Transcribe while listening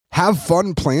Have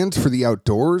fun plans for the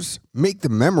outdoors? Make the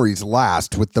memories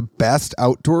last with the best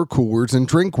outdoor coolers and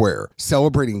drinkware.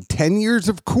 Celebrating 10 years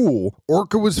of cool,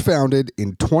 Orca was founded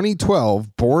in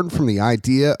 2012, born from the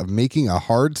idea of making a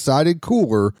hard-sided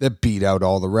cooler that beat out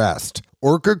all the rest.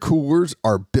 Orca coolers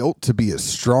are built to be as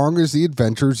strong as the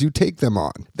adventures you take them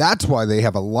on. That's why they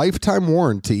have a lifetime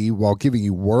warranty while giving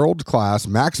you world-class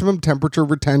maximum temperature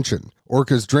retention.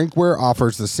 Orca's drinkware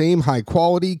offers the same high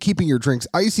quality, keeping your drinks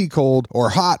icy cold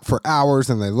or hot for hours,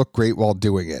 and they look great while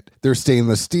doing it. Their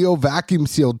stainless steel,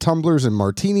 vacuum-sealed tumblers and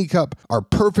martini cup are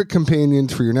perfect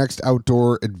companions for your next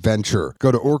outdoor adventure.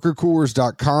 Go to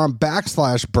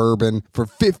orcacoolers.com/bourbon for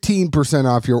 15%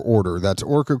 off your order. That's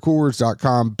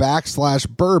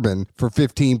orcacoolers.com/bourbon for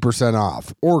 15%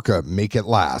 off. Orca, make it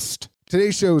last.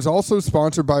 Today's show is also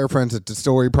sponsored by our friends at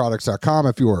distilleryproducts.com.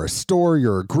 If you are a store,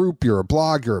 you're a group, you're a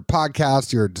blog, you're a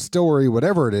podcast, you're a distillery,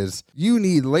 whatever it is, you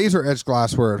need laser edge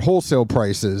glassware at wholesale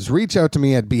prices. Reach out to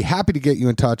me. I'd be happy to get you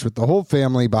in touch with the whole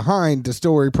family behind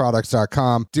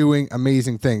distilleryproducts.com doing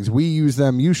amazing things. We use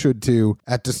them. You should too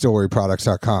at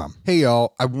distilleryproducts.com. Hey,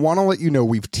 y'all. I want to let you know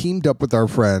we've teamed up with our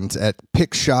friends at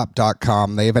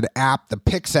pickshop.com. They have an app, the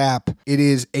Picks app. It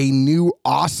is a new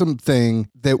awesome thing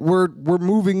that we're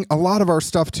moving a lot of our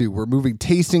stuff to. We're moving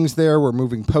tastings there. We're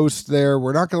moving posts there.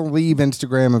 We're not going to leave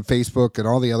Instagram and Facebook and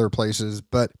all the other places,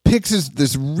 but Picks is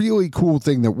this really cool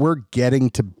thing that we're getting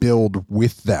to build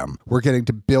with them. We're getting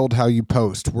to build how you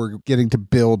post. We're getting to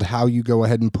build how you go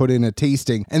ahead and put in a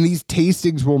tasting. And these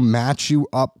tastings will match you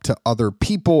up to other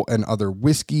people and other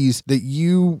whiskeys that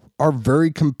you are very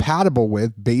compatible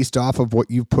with based off of what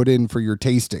you've put in for your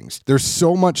tastings. There's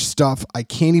so much stuff. I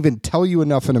can't even tell you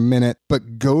enough in a minute,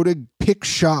 but go to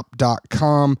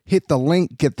pickshop.com, hit the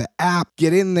link, get the app,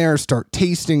 get in there, start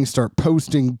tasting, start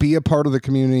posting, be a part of the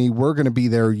community. We're going to be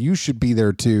there. You should be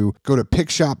there too. Go to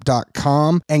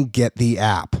pickshop.com and get the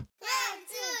app.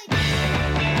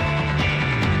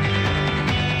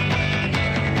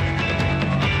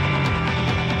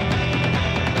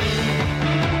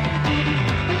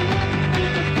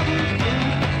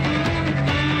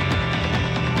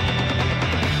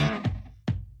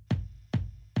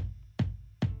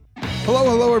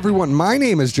 Hello, everyone. My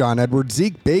name is John Edwards.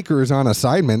 Zeke Baker is on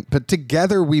assignment, but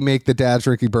together we make the Dad's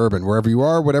Drinking Bourbon. Wherever you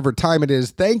are, whatever time it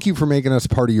is, thank you for making us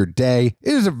part of your day.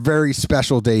 It is a very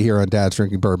special day here on Dad's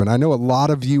Drinking Bourbon. I know a lot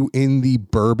of you in the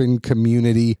bourbon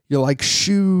community, you like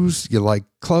shoes, you like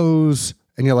clothes,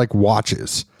 and you like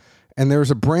watches. And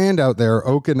there's a brand out there,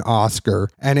 Oak and Oscar,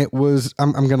 and it was,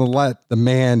 I'm going to let the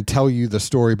man tell you the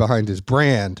story behind his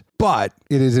brand, but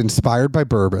it is inspired by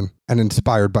bourbon and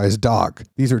inspired by his dog.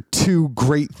 These are two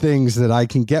great things that I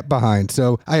can get behind.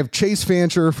 So I have Chase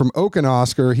Fancher from Oak and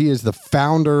Oscar. He is the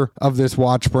founder of this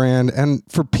watch brand. And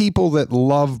for people that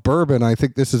love bourbon, I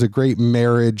think this is a great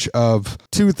marriage of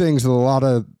two things that a lot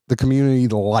of the community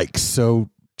likes. So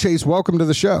Chase, welcome to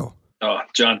the show. Oh,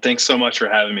 John, thanks so much for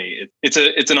having me. It's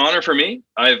an honor for me.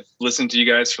 I've listened to you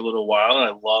guys for a little while.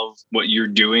 I love what you're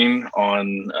doing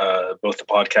on both the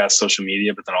podcast, social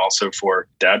media, but then also for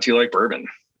Dad, Do You Like Bourbon?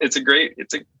 It's a great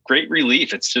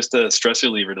relief. It's just a stress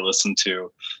reliever to listen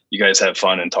to. You guys have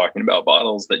fun and talking about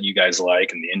bottles that you guys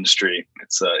like in the industry.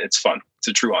 It's fun. It's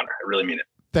a true honor. I really mean it.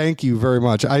 Thank you very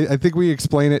much. I think we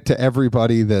explain it to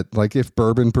everybody that, like, if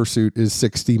Bourbon Pursuit is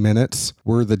 60 minutes,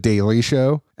 we're the Daily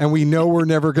Show. And we know we're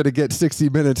never going to get 60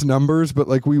 minutes numbers, but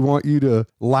like, we want you to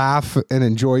laugh and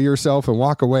enjoy yourself and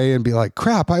walk away and be like,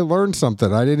 crap, I learned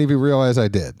something. I didn't even realize I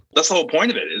did. That's the whole point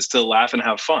of it, is to laugh and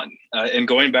have fun. And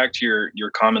going back to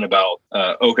your comment about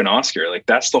Oak and Oscar, like,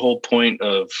 that's the whole point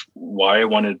of why I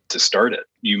wanted to start it.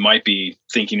 You might be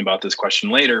thinking about this question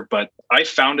later, but I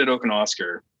founded Oak and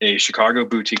Oscar, a Chicago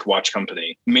boutique watch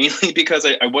company, mainly because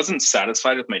I wasn't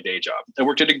satisfied with my day job. I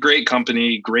worked at a great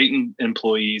company, great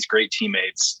employees, great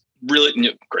teammates, really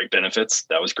great benefits.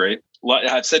 That was great.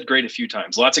 I've said great a few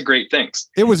times. Lots of great things.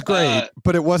 It was great,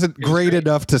 but it wasn't great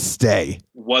enough to stay.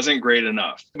 Wasn't great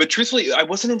enough. But truthfully, I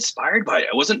wasn't inspired by it.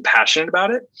 I wasn't passionate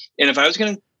about it. And if I was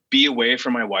going to be away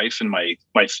from my wife and my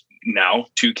now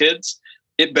 2 kids,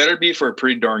 it better be for a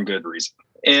pretty darn good reason.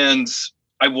 And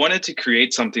I wanted to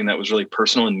create something that was really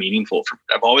personal and meaningful for me.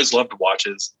 I've always loved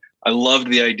watches. I loved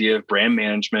the idea of brand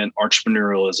management,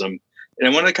 entrepreneurialism, and I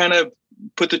wanted to kind of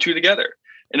put the two together.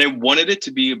 And I wanted it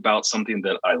to be about something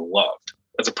that I loved.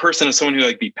 As a person, as someone who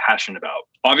I'd be passionate about.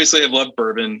 Obviously, I've loved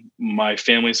bourbon. My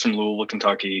family's from Louisville,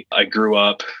 Kentucky. I grew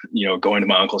up, going to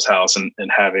my uncle's house and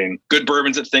having good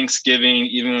bourbons at Thanksgiving,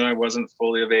 even when I wasn't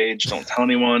fully of age. Don't tell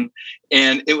anyone.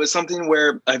 And it was something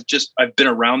where I've been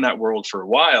around that world for a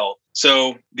while.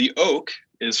 So the Oak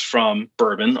is from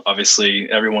bourbon. Obviously,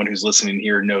 everyone who's listening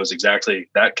here knows exactly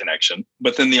that connection.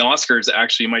 But then the Oscar is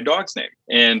actually my dog's name.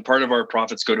 And part of our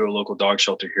profits go to a local dog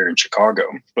shelter here in Chicago.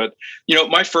 But,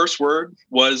 my first word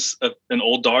was an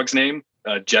old dog's name,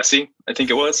 Jesse, I think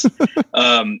it was.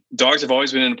 Dogs have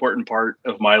always been an important part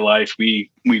of my life.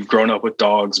 We've grown up with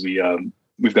dogs.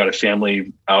 We've got a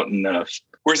family out in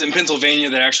in Pennsylvania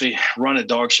that actually run a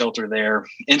dog shelter there.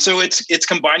 And so it's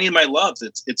combining my loves.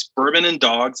 It's bourbon and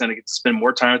dogs, and I get to spend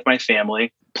more time with my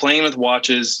family, playing with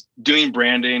watches, doing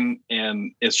branding,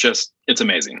 and it's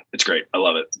amazing. It's great. I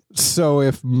love it. So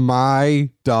if my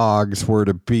dogs were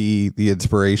to be the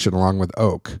inspiration along with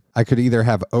Oak, I could either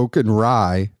have Oak and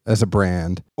Rye as a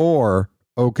brand or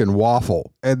Oak and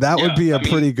Waffle. And that would be a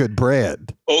pretty good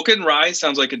brand. Oak and Rye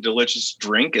sounds like a delicious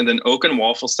drink. And then Oak and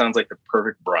Waffle sounds like the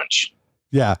perfect brunch.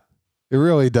 Yeah, it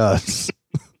really does.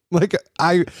 Like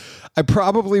I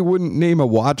probably wouldn't name a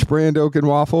watch brand Oak and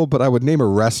Waffle, but I would name a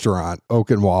restaurant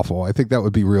Oak and Waffle. I think that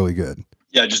would be really good.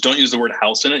 Yeah, just don't use the word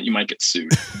house in it. You might get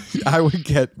sued.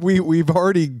 We've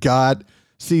already got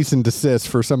cease and desist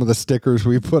for some of the stickers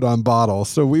we put on bottles.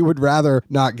 So we would rather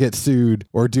not get sued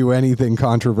or do anything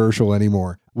controversial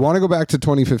anymore. Want to go back to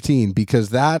 2015 because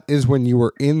that is when you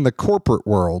were in the corporate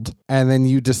world and then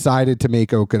you decided to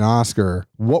make Oak and Oscar.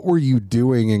 What were you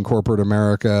doing in corporate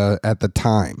America at the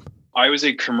time? I was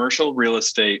a commercial real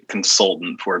estate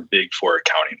consultant for a Big Four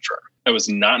accounting firm. I was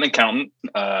not an accountant.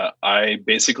 I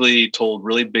basically told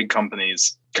really big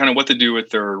companies kind of what to do with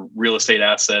their real estate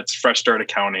assets, fresh start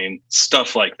accounting,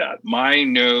 stuff like that. My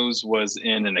nose was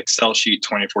in an Excel sheet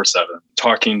 24/7,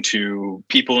 talking to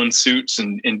people in suits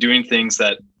and doing things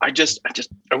that I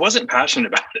wasn't passionate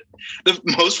about it. The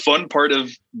most fun part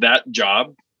of that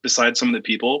job, besides some of the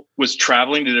people, was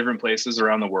traveling to different places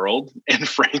around the world and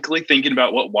frankly thinking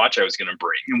about what watch I was going to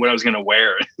bring and what I was going to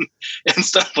wear and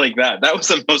stuff like that. That was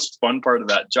the most fun part of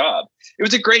that job. It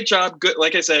was a great job. Good.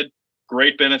 Like I said,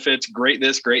 great benefits, great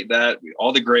this, great that,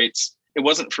 all the greats. It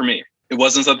wasn't for me. It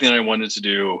wasn't something I wanted to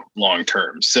do long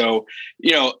term. So,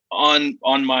 on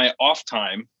my off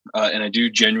time, and I do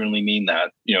genuinely mean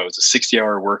that, it's a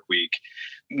 60-hour work week.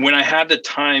 When I had the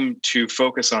time to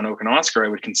focus on Oak and Oscar, I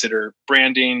would consider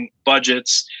branding,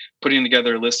 budgets, putting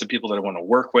together a list of people that I want to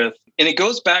work with. And it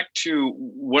goes back to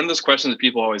one of those questions that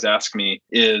people always ask me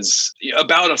is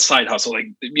about a side hustle. Like,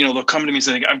 they'll come to me and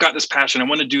say, I've got this passion. I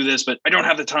want to do this, but I don't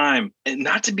have the time. And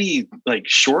not to be like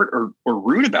short or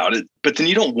rude about it, but then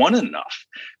you don't want it enough,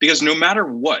 because no matter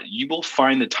what, you will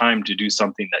find the time to do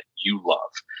something that you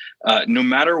love. No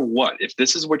matter what, if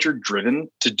this is what you're driven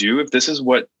to do, if this is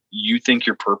what you think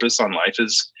your purpose on life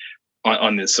is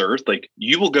on this earth, like,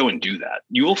 you will go and do that.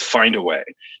 You will find a way.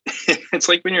 It's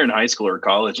like when you're in high school or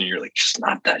college and you're like, just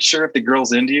not that sure if the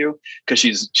girl's into you because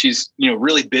she's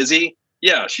really busy.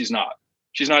 Yeah, she's not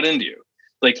into you.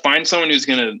 Like, find someone who's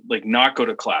going to like not go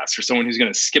to class, or someone who's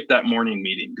going to skip that morning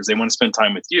meeting because they want to spend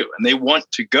time with you and they want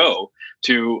to go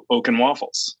to Oak and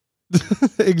Waffles.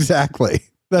 Exactly.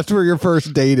 That's where your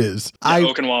first date is. Yeah,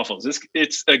 Oak and Waffles.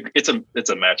 It's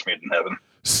a match made in heaven.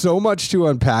 So much to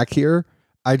unpack here.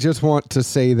 I just want to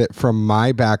say that from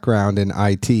my background in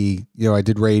IT, I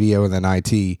did radio and then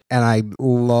IT, and I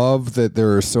love that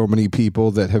there are so many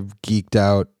people that have geeked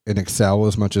out in Excel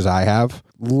as much as I have.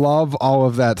 Love all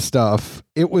of that stuff.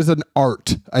 It was an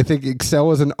art. I think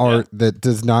Excel is an art that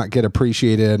does not get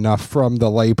appreciated enough from the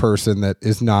layperson that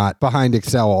is not behind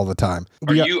Excel all the time.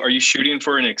 Are you shooting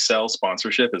for an Excel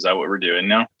sponsorship? Is that what we're doing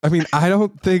now? I mean, I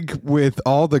don't think with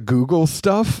all the Google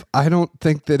stuff, I don't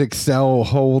think that Excel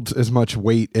holds as much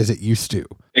weight as it used to.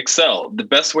 Excel, the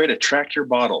best way to track your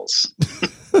bottles.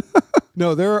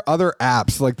 No, there are other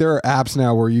apps. Like, there are apps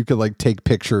now where you could like take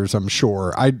pictures, I'm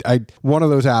sure. One of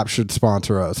those apps should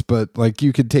sponsor us, but like,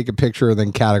 you could take a picture and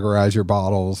then categorize your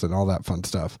bottles and all that fun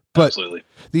stuff. But absolutely.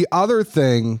 The other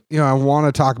thing, I want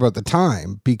to talk about the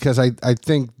time, because I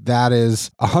think that is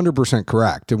 100%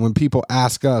 correct. And when people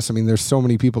ask us, I mean, there's so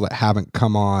many people that haven't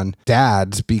come on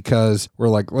Dads because we're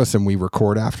like, listen, we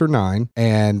record after 9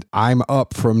 and I'm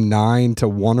up from 9 to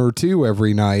 1 or 2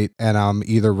 every night, and I'm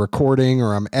either recording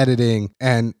or I'm editing.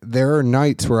 And there are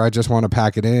nights where I just want to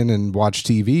pack it in and watch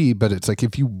TV. But it's like,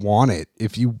 if you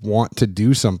want to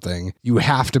do something, you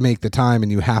have to make the time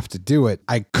and you have to do it.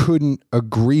 I couldn't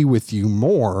agree with you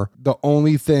more. The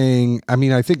only thing, I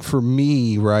mean, I think for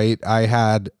me, right, I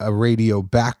had a radio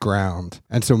background.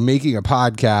 And so making a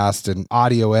podcast and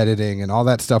audio editing and all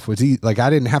that stuff was easy. Like, I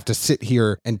didn't have to sit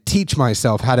here and teach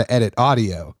myself how to edit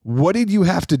audio. What did you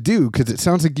have to do? Because it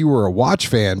sounds like you were a watch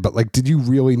fan, but like, did you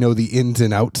really know the ins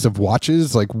and outs of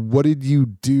watches? Like, what did you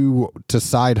do to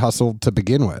side hustle to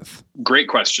begin with? Great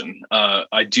question.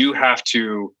 I do have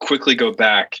to quickly go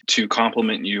back to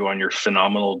compliment you on your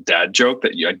phenomenal dad joke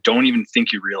that I don't even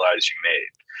think you realize you made.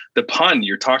 The pun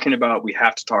you're talking about, we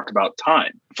have to talk about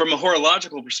time. From a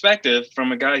horological perspective,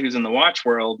 from a guy who's in the watch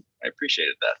world, I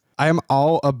appreciated that. I am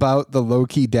all about the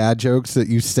low-key dad jokes that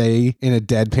you say in a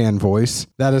deadpan voice.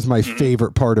 That is my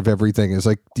favorite part of everything, is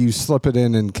like, do you slip it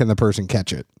in and can the person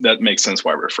catch it? That makes sense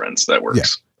why we're friends. That works. Yeah.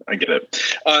 I get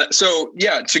it. So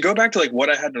yeah, to go back to like what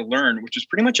I had to learn, which is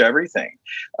pretty much everything.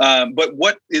 But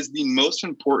what is the most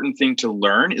important thing to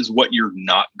learn is what you're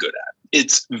not good at.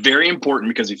 It's very important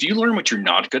because if you learn what you're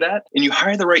not good at and you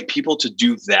hire the right people to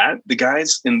do that, the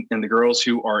guys and the girls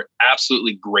who are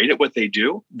absolutely great at what they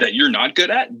do that you're not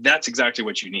good at, that's exactly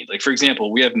what you need. Like, for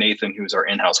example, we have Nathan, who's our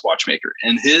in-house watchmaker,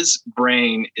 and his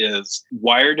brain is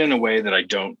wired in a way that I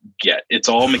don't get. It's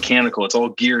all mechanical. It's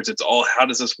all gears. It's all, how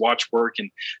does this watch work? And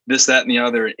this, that, and the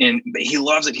other. And he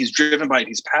loves it. He's driven by it.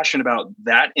 He's passionate about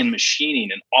that and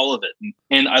machining and all of it.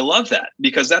 And I love that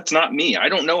because that's not me. I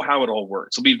don't know how it all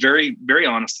works. I'll be very, very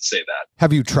honest to say that.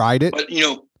 Have you tried it? But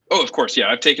oh, of course, yeah.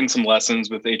 I've taken some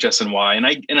lessons with HSNY,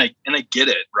 and I get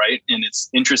it, right? And it's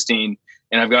interesting.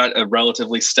 And I've got a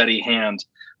relatively steady hand,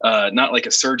 not like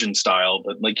a surgeon style,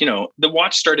 but like, the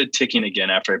watch started ticking again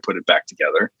after I put it back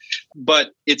together. But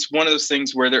it's one of those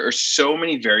things where there are so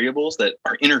many variables that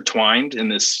are intertwined in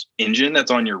this engine that's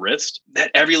on your wrist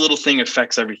that every little thing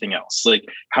affects everything else. Like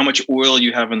how much oil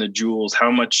you have in the jewels,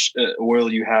 how much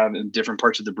oil you have in different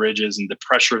parts of the bridges, and the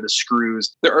pressure of the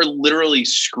screws. There are literally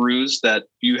screws that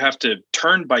you have to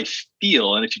turn by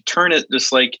feel. And if you turn it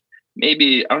just like,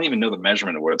 maybe, I don't even know the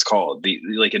measurement of what it's called.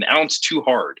 Like an ounce too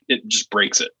hard, it just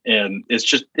breaks it. And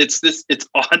it's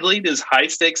oddly this high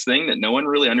stakes thing that no one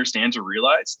really understands or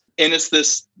realizes. And it's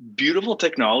this beautiful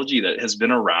technology that has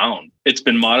been around. It's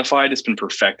been modified. It's been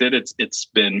perfected. It's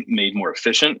been made more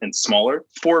efficient and smaller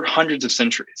for hundreds of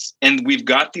centuries. And we've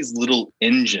got these little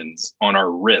engines on our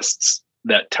wrists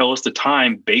that tell us the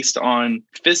time based on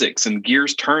physics and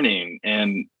gears turning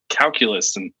and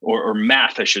calculus or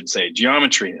math, I should say,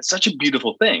 geometry. It's such a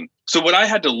beautiful thing. So what I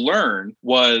had to learn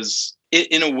was,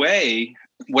 in a way,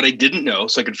 what I didn't know,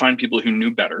 so I could find people who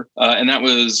knew better. And that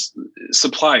was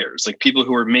suppliers, like people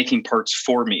who were making parts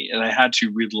for me. And I had to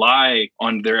rely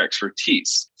on their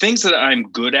expertise. Things that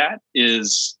I'm good at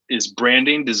is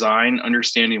branding, design,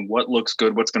 understanding what looks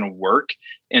good, what's going to work,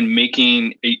 and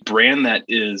making a brand that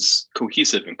is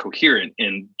cohesive and coherent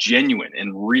and genuine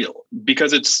and real,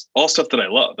 because it's all stuff that I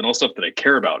love and all stuff that I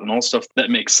care about and all stuff that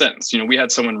makes sense. We had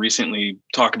someone recently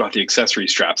talk about the accessory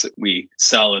straps that we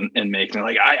sell and make. And they're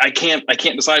like, I can't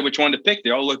decide which one to pick.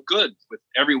 They all look good with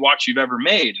every watch you've ever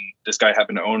made. And this guy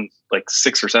happened to own like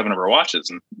 6 or 7 of our watches.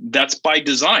 And that's by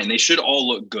design. They should all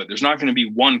look good. There's not going to be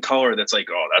one color that's like,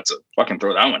 oh, that's a fucking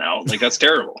throw that one out. Like, that's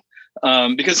terrible.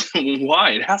 Because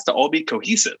why? It has to all be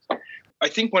cohesive. I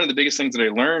think one of the biggest things that I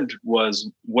learned was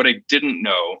what I didn't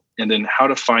know, and then how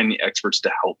to find the experts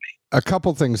to help me. A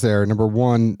couple things there. Number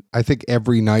one, I think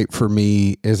every night for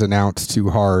me is an ounce too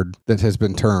hard that has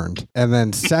been turned. And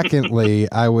then secondly,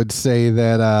 I would say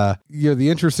that, the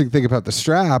interesting thing about the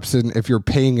straps, and if you're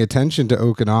paying attention to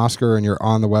Oak and Oscar and you're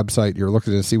on the website, you're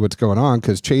looking to see what's going on,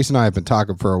 because Chase and I have been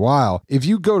talking for a while. If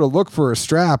you go to look for a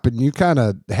strap and you kind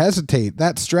of hesitate,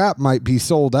 that strap might be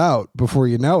sold out before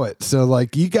you know it. So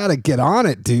like, you got to get on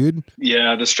it, dude.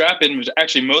 Yeah, the strap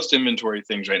actually, most inventory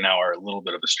things right now are a little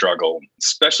bit of a struggle,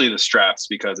 especially the straps,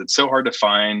 because it's so hard to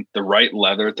find the right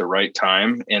leather at the right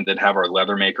time and then have our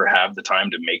leather maker have the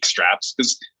time to make straps,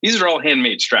 because these are all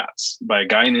handmade straps by a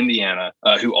guy in Indiana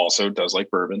who also does like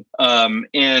bourbon.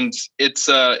 And it's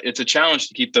a challenge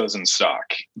to keep those in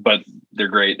stock, but they're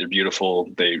great. They're beautiful.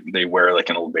 They wear like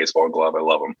an old baseball glove. I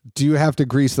love them. Do you have to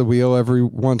grease the wheel every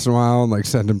once in a while and like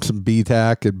send them some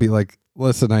BTAC and be like,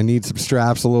 listen, I need some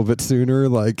straps a little bit sooner.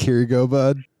 Like, here you go,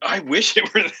 bud. I wish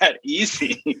it were that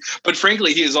easy, but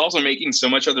frankly, he is also making so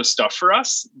much other stuff for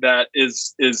us that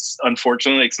is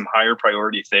unfortunately like some higher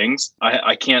priority things.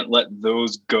 I can't let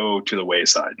those go to the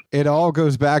wayside. It all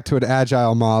goes back to an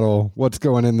agile model. What's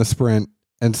going in the sprint?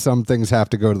 And some things have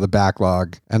to go to the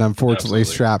backlog. And unfortunately,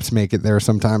 Absolutely. Straps make it there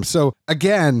sometimes. So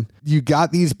again, you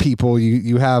got these people,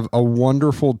 you have a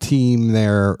wonderful team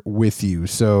there with you.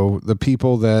 So the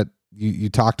people that you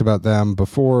talked about them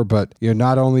before, but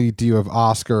not only do you have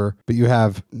Oscar, but you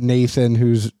have Nathan,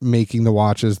 who's making the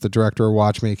watches, the director of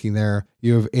watchmaking there.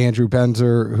 You have Andrew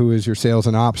Benzer, who is your sales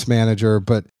and ops manager.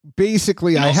 But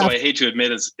basically, I hate to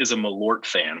admit, is a Malort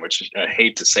fan, which I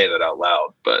hate to say that out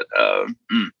loud, but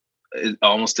I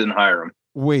almost didn't hire him.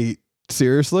 Wait,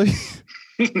 seriously?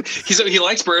 He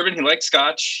likes bourbon. He likes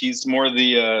Scotch. He's more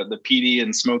the peaty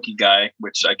and smoky guy,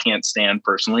 which I can't stand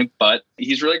personally. But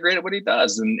he's really great at what he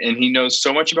does, and he knows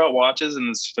so much about watches, and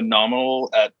is phenomenal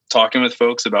at talking with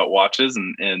folks about watches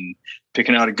and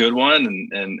picking out a good one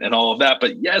and all of that.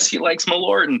 But yes, he likes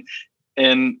Malort,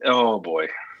 and oh boy,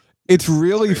 it's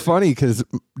really funny because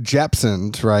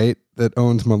Jeppson's, right, that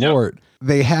owns Malort. Yep.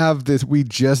 They have this. We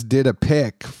just did a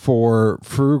pick for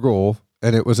Frugal.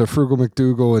 And it was a Frugal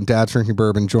McDougal and Dad's Drinking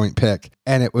Bourbon joint pick.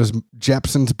 And it was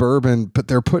Jeppson's bourbon, but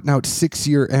they're putting out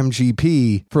 6-year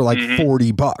MGP for like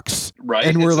 $40. Right.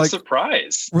 And we're like, a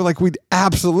surprise. We're like, we'd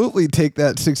absolutely take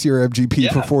that 6-year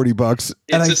MGP for $40.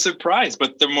 It's a surprise,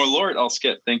 but the Malort, I'll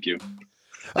skip. Thank you.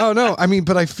 Oh, no. I mean,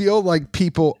 but I feel like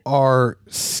people are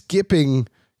skipping,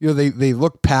 they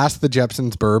look past the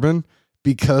Jeppson's bourbon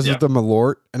because of the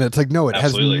Malort, and it's like, no, it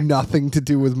has nothing to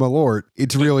do with Malort.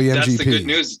 It's really MGP. That's the good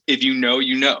news. If you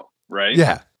know, right?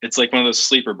 Yeah. It's like one of those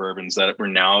sleeper bourbons that we're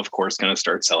now, of course, going to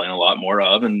start selling a lot more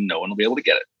of, and no one will be able to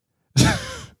get it.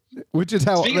 Which is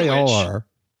how they all are.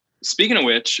 Speaking of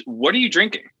which, what are you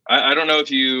drinking? I don't know if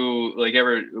you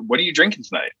what are you drinking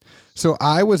tonight? So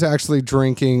I was actually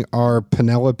drinking our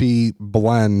Penelope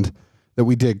blend that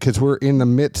we did, because we're in the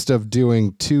midst of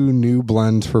doing 2 new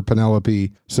blends for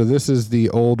Penelope. So this is the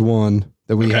old one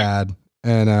that we had,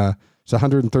 and it's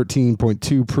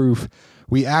 113.2 proof.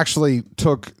 We actually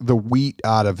took the wheat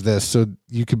out of this, so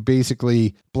you could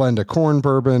basically blend a corn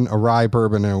bourbon, a rye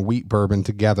bourbon, and a wheat bourbon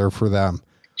together for them.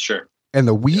 Sure. And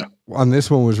the wheat on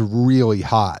this one was really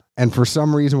hot. And for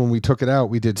some reason, when we took it out,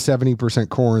 we did 70%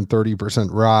 corn, 30%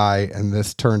 rye, and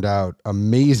this turned out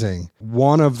amazing.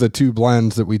 One of the 2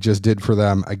 blends that we just did for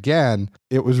them, again,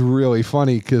 it was really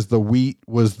funny because the wheat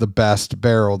was the best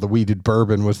barrel. The wheated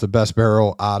bourbon was the best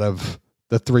barrel out of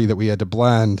the 3 that we had to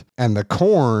blend, and the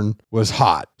corn was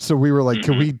hot. So we were like,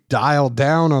 can we dial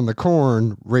down on the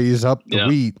corn, raise up the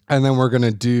wheat, and then we're going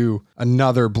to do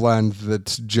another blend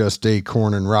that's just a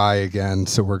corn and rye again.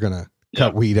 So we're going to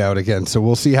cut wheat out again. So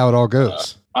we'll see how it all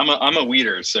goes. I'm a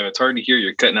wheater, so it's hard to hear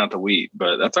you're cutting out the wheat,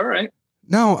 but that's all right.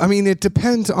 No, I mean, it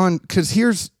depends on, because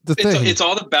here's the thing. It's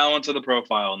all the balance of the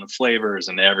profile and the flavors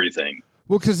and everything.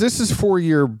 Well, because this is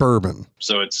 4-year bourbon.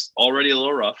 So it's already a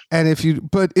little rough.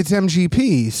 And but it's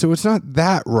MGP, so it's not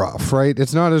that rough, right?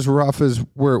 It's not as rough as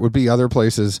where it would be other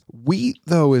places. Wheat,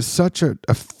 though, is such a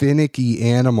finicky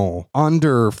animal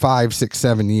under 5, 6,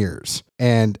 7 years.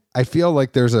 And I feel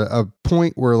like there's a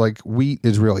point where like wheat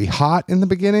is really hot in the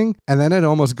beginning, and then it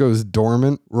almost goes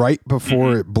dormant right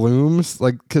before it blooms.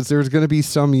 Like, because there's going to be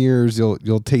some years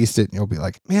you'll taste it and you'll be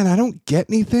like, man, I don't get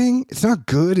anything. It's not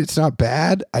good. It's not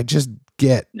bad. I just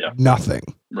get nothing.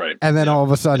 Right. And then all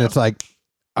of a sudden it's like,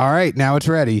 all right, now it's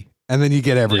ready. And then you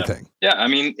get everything. Yeah. I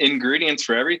mean, ingredients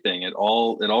for everything. It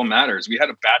all matters. We had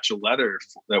a batch of leather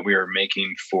that we were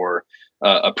making for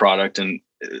a product, and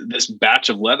this batch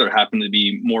of leather happened to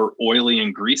be more oily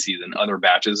and greasy than other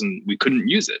batches, and we couldn't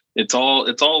use it. It's all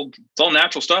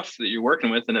natural stuff that you're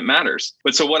working with, and it matters.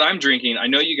 But so what I'm drinking, I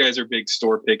know you guys are big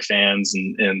store pick fans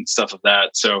and stuff of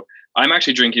that. So I'm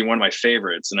actually drinking one of my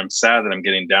favorites, and I'm sad that I'm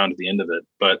getting down to the end of it,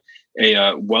 but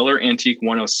a Weller Antique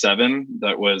 107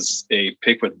 that was a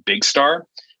pick with Big Star,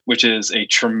 which is a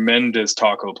tremendous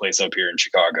taco place up here in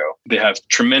Chicago. They have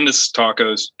tremendous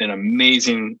tacos, an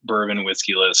amazing bourbon and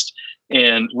whiskey list.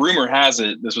 And rumor has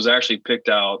it, this was actually picked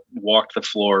out, walked the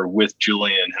floor with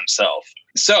Julian himself.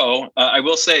 So I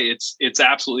will say it's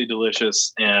absolutely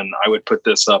delicious. And I would put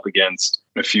this up against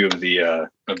a few of the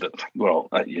I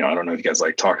don't know if you guys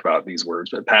like talk about these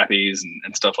words, but Pappies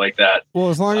and stuff like that. Well,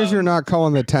 as long as you're not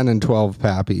calling the 10 and 12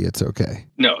 Pappy, it's okay.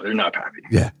 No, they're not Pappy.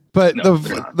 Yeah. But no,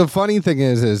 the funny thing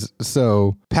is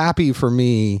so Pappy for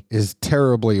me is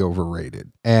terribly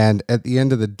overrated. And at the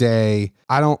end of the day,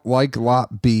 I don't like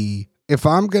Lot B. If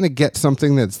I'm going to get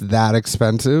something that's that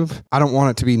expensive, I don't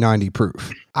want it to be 90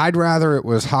 proof. I'd rather it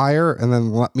was higher and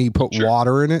then let me put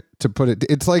water in it to put it.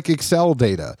 It's like Excel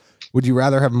data. Would you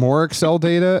rather have more Excel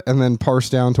data and then parse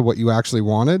down to what you actually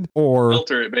wanted? Or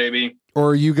filter it, baby.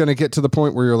 Or are you going to get to the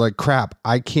point where you're like, crap,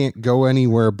 I can't go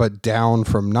anywhere but down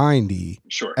from 90?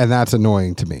 Sure. And that's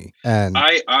annoying to me. And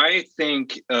I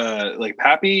think like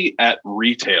Pappy at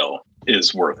retail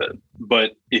is worth it.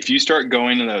 But if you start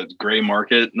going to those gray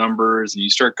market numbers and you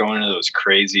start going to those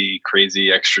crazy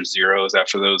extra zeros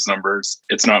after those numbers,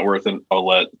 it's not worth it. I'll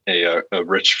let a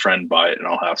rich friend buy it and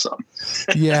I'll have some.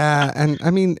 Yeah. And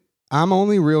I mean, I'm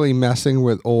only really messing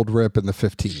with Old Rip in the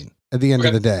 15 at the end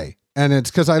of the day. And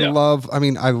it's because I love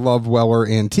Weller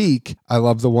Antique. I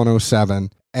love the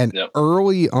 107. And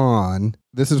early on,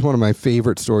 this is one of my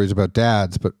favorite stories about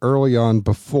dads, but early on,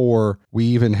 before we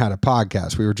even had a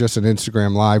podcast, we were just an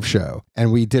Instagram live show,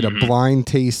 and we did a blind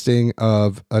tasting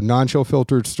of a non-chill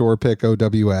filtered store pick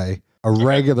OWA, a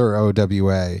regular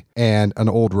OWA, and an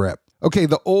Old Rip. Okay,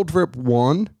 the Old Rip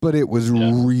won, but it was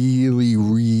really,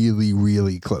 really,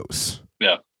 really close.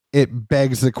 Yeah. It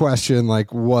begs the question,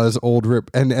 like, was Old Rip,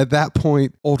 and at that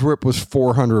point, Old Rip was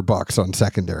 $400 on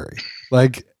secondary.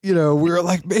 Like, you know, we were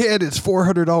like, man, it's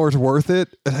 $400 worth it.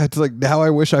 And it's like, now I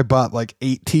wish I bought like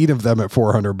 18 of them at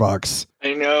 $400.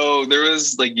 I know. There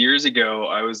was like years ago,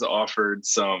 I was offered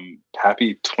some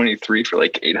Happy 23 for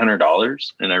like $800.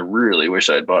 And I really wish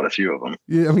I'd bought a few of them.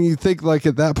 Yeah, I mean, you think like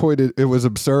at that point it was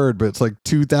absurd, but it's like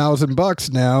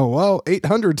 $2,000 now. Well,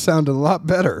 800 sounded a lot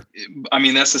better. I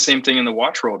mean, that's the same thing in the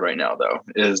watch world right now, though,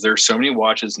 is there's so many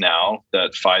watches now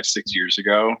that 5-6 years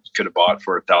ago could have bought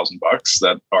for $1,000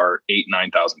 that are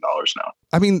 $8,000-$9,000 now.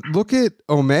 I mean, look at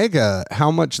Omega,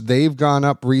 how much they've gone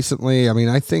up recently. I mean,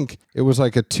 I think it was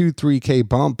like a 2-3K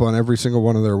bump on every single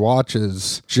one of their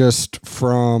watches just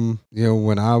from, you know,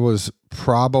 when I was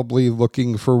probably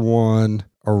looking for one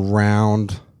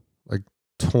around like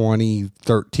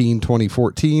 2013,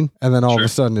 2014. And then all of a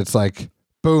sudden it's like,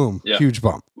 boom, huge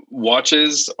bump.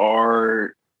 Watches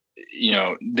are, you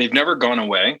know, they've never gone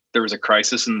away. There was a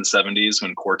crisis in the 70s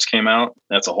when quartz came out.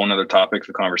 That's a whole nother topic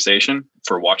for conversation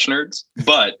for watch nerds.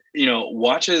 But, you know,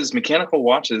 watches, mechanical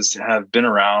watches have been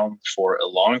around for a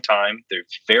long time. They're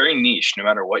very niche. No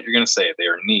matter what you're going to say, they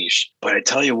are niche. But I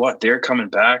tell you what, they're coming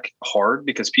back hard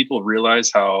because people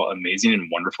realize how amazing and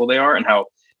wonderful they are and how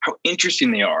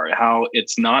interesting they are, how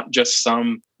it's not just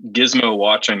some gizmo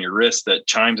watch on your wrist that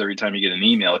chimes every time you get an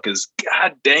email. Because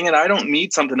God dang it, I don't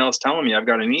need something else telling me I've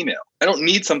got an email. I don't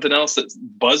need something else that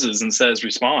buzzes and says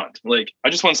respond. Like, I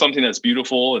just want something that's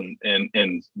beautiful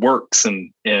and works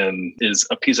and is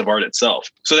a piece of art itself.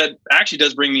 So that actually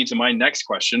does bring me to my next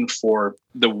question for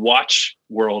the watch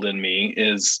world in me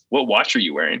is, what watch are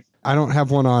you wearing? I don't have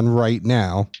one on right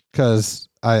now because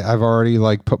I've already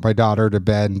like put my daughter to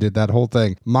bed and did that whole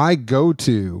thing. My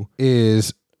go-to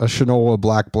is a Shinola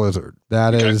Black Blizzard.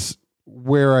 That is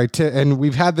where and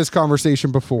we've had this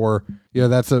conversation before. You know,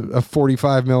 that's a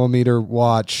 45 millimeter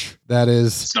watch. That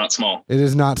is, it's not small. It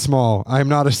is not small. I'm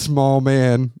not a small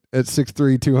man at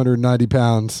 6'3", 290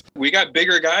 pounds. We got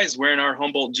bigger guys wearing our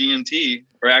Humboldt GMT,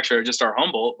 or actually just our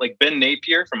Humboldt, like Ben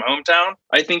Napier from Hometown.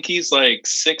 I think he's like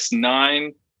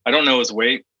 6'9". I don't know his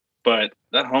weight, but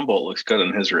that Humboldt looks good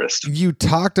on his wrist. You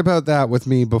talked about that with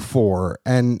me before,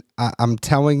 and I'm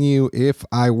telling you, if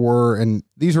I were, and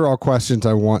these are all questions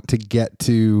I want to get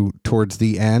to towards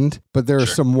the end, but there are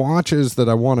some watches that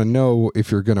I want to know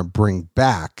if you're going to bring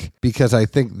back, because I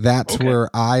think that's where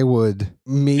I would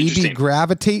maybe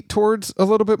gravitate towards a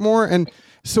little bit more. And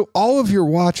so all of your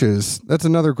watches, that's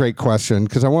another great question,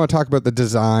 because I want to talk about the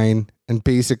design. And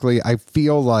basically, I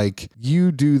feel like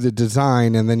you do the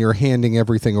design and then you're handing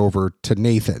everything over to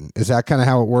Nathan. Is that kind of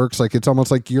how it works? Like, it's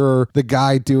almost like you're the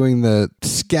guy doing the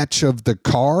sketch of the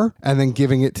car and then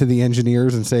giving it to the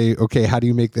engineers and say, okay, how do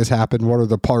you make this happen? What are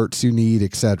the parts you need,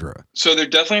 etc. So there are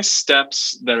definitely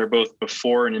steps that are both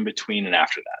before and in between and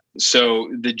after that. So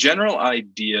the general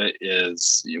idea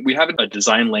is we have a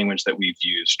design language that we've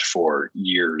used for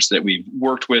years, that we've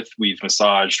worked with, we've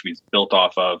massaged, we've built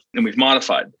off of, and we've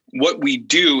modified. What we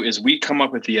do is we come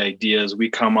up with the ideas, we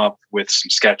come up with some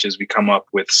sketches, we come up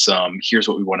with some, here's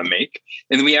what we want to make.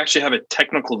 And then we actually have a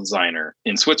technical designer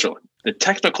in Switzerland. The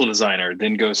technical designer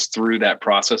then goes through that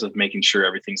process of making sure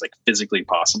everything's like physically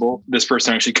possible. This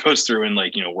person actually goes through and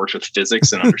like, you know, works with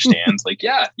physics and understands like,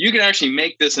 yeah, you can actually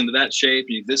make this into that shape,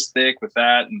 you this thick with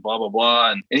that and blah, blah,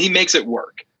 blah. And he makes it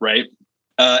work, right?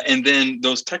 And then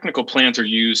those technical plans are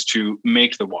used to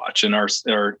make the watch. And our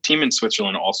team in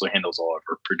Switzerland also handles all of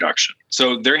our production.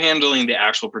 So they're handling the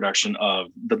actual production of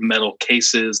the metal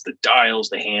cases, the dials,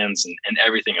 the hands, and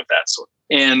everything of that sort.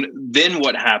 And then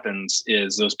what happens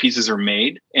is those pieces are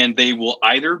made and they will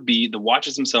either be, the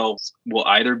watches themselves will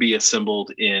either be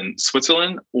assembled in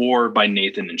Switzerland or by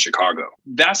Nathan in Chicago.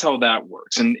 That's how that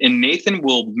works. And Nathan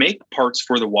will make parts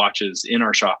for the watches in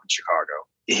our shop in Chicago.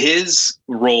 His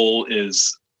role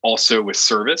is also with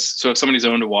service. So if somebody's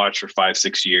owned a watch for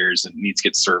 5-6 years and needs to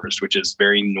get serviced, which is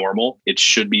very normal, it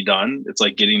should be done. It's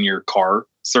like getting your car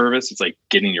service. It's like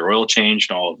getting your oil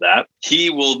changed and all of that. He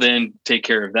will then take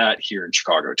care of that here in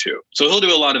Chicago too. So he'll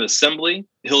do a lot of assembly.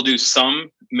 He'll do some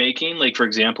making. Like, for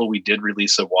example, we did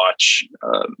release a watch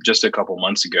just a couple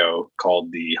months ago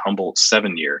called the Humboldt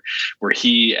 7-year, where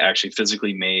he actually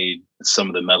physically made some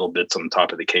of the metal bits on the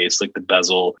top of the case, like the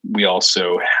bezel. We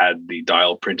also had the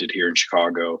dial printed here in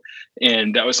Chicago.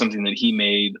 And that was something that he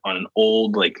made on an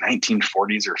old like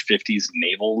 1940s or 50s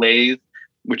naval lathe,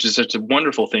 which is such a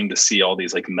wonderful thing to see all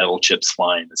these like metal chips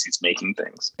flying as he's making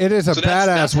things. It is a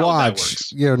badass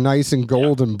watch, nice and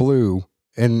gold and blue.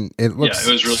 And it looks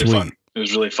it was really sweet. fun. It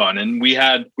was really fun. And we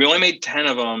only made 10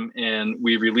 of them, and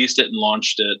we released it and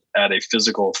launched it at a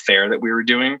physical fair that we were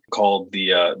doing called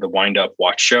the Wind Up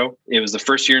Watch Show. It was the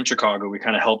first year in Chicago. We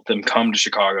kind of helped them come to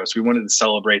Chicago. So we wanted to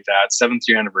celebrate that 7th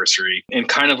year anniversary. And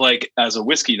kind of like as a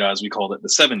whiskey does, we called it the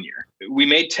 7 year. We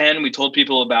made 10. We told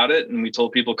people about it, and we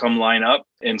told people come line up.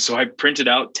 And so I printed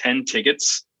out 10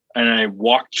 tickets. And I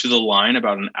walked to the line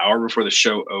about an hour before the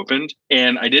show opened,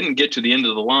 and I didn't get to the end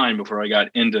of the line before I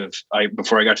got to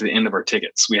the end of our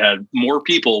tickets. We had more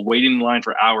people waiting in line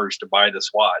for hours to buy this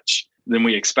watch than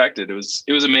we expected. It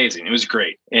was amazing. It was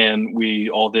great, and we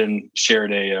all then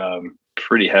shared a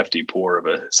pretty hefty pour of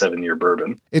a 7-year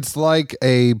bourbon. It's like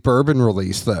a bourbon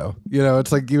release, though.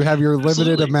 It's like you have your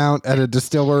limited amount at a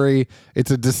distillery.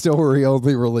 It's a distillery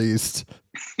only released,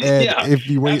 and if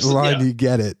you wait in line, you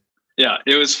get it. Yeah,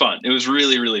 it was fun. It was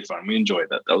really, really fun. We enjoyed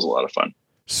that. That was a lot of fun.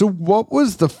 So what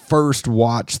was the first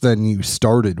watch then you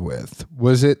started with?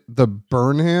 Was it the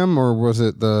Burnham or was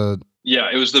it the... Yeah,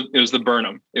 it was the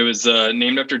Burnham. It was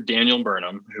named after Daniel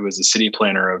Burnham, who was the city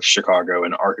planner of Chicago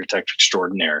and architect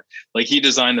extraordinaire. Like, he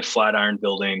designed the Flatiron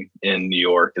Building in New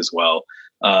York as well.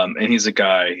 And he's a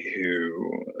guy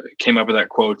who came up with that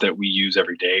quote that we use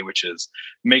every day, which is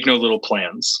make no little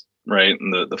plans. Right.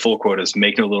 And the full quote is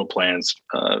make no little plans,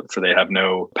 for they have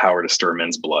no power to stir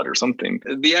men's blood or something.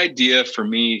 The idea for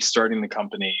me starting the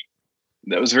company,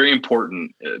 that was very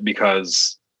important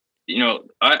because,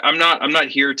 I'm not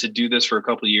here to do this for a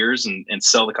couple of years and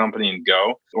sell the company and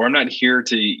go, or I'm not here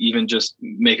to even just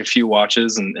make a few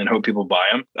watches and hope people buy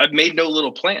them. I've made no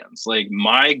little plans. Like,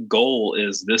 my goal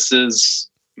is this is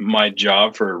my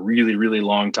job for a really, really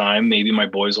long time. Maybe my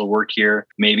boys will work here.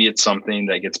 Maybe it's something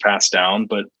that gets passed down.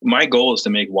 But my goal is to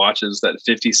make watches that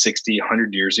 50, 60,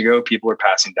 100 years ago, people are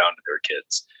passing down to their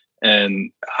kids.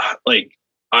 And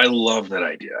I love that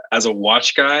idea. As a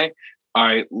watch guy,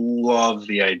 love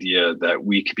the idea that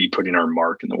we could be putting our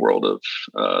mark in the world of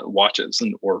watches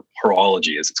or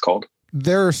horology, as it's called.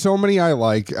 There are so many I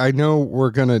like. I know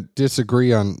we're going to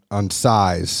disagree on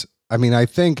size. I mean, I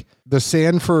think the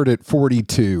Sanford at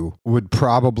 42 would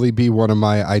probably be one of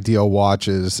my ideal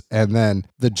watches. And then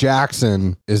the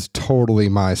Jackson is totally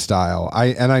my style.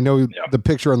 I know the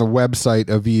picture on the website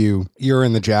of you're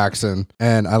in the Jackson,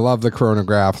 and I love the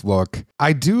chronograph look.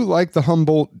 I do like the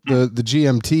Humboldt, the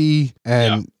GMT,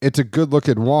 and it's a good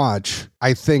looking watch.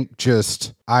 I think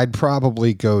I'd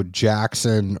probably go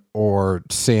Jackson or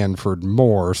Sanford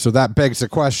more. So that begs the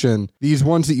question, these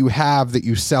ones that you have that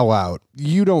you sell out,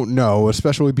 you don't know,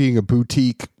 especially being a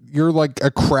boutique. You're like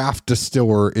a craft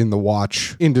distiller in the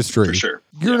watch industry. For sure.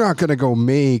 You're not going to go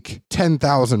make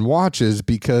 10,000 watches,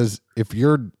 because if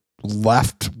you're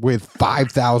left with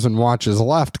 5,000 watches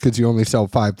left because you only sell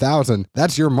 5,000,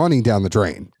 that's your money down the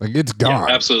drain. Like, it's gone.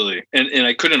 Yeah, absolutely. And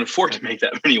I couldn't afford to make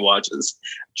that many watches.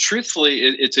 Truthfully,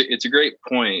 it's a great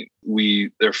point.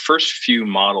 Their first few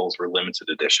models were limited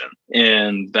edition.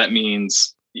 And that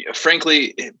means,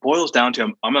 frankly, it boils down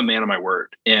to I'm a man of my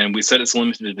word. And we said it's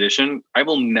limited edition. I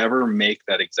will never make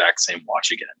that exact same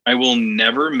watch again. I will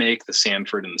never make the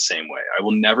Sanford in the same way. I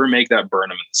will never make that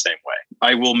Burnham in the same way.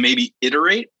 I will maybe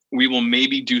iterate. We will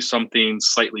maybe do something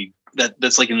slightly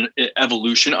that's like an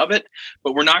evolution of it,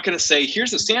 but we're not going to say,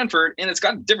 here's the Sanford and it's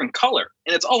got a different color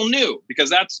and it's all new, because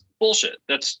that's bullshit.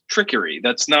 That's trickery.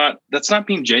 That's not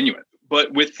being genuine.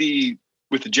 But with the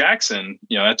Jackson,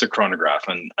 that's a chronograph,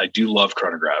 and I do love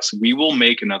chronographs. We will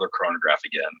make another chronograph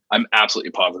again. I'm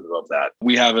absolutely positive of that.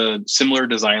 We have a similar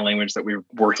design language that we're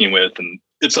working with, and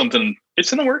it's in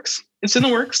the works. It's in the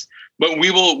works. But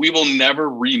we will never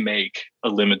remake a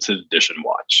limited edition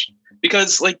watch,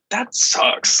 because that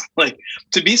sucks.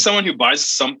 To be someone who buys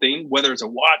something, whether it's a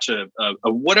watch, a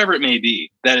whatever it may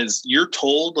be, that is, you're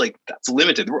told that's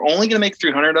limited. We're only going to make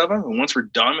 300 of them. And once we're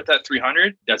done with that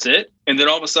 300, that's it. And then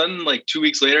all of a sudden, 2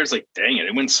 weeks later, it's dang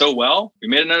it went so well. We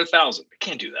made another 1,000. I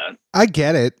can't do that. I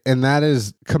get it. And that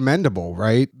is commendable,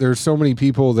 right? There's so many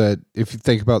people that, if you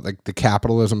think about the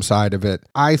capitalism side of it,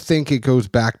 I think it goes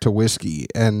back to whiskey.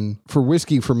 And for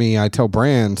whiskey, for me, I tell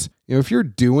brands, if you're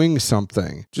doing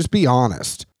something, just be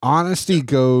honest. Honesty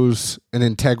goes and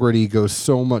integrity goes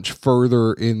so much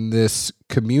further in this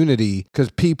community because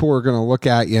people are going to look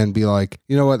at you and be like,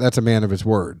 you know what, that's a man of his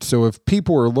word. So if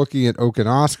people are looking at Oak and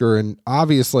Oscar, and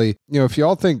obviously, if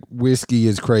y'all think whiskey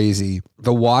is crazy,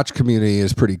 the watch community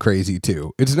is pretty crazy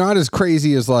too. It's not as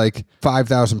crazy as like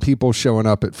 5,000 people showing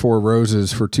up at Four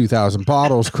Roses for 2,000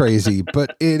 bottles crazy,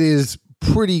 but it is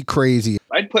pretty crazy.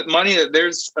 I'd put money that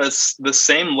there's the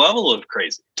same level of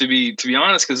crazy, to be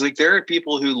honest, because like there are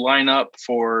people who line up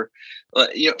for,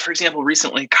 for example,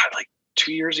 recently, God, like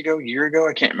 2 years ago, a year ago,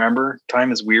 I can't remember.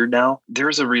 Time is weird now. There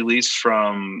was a release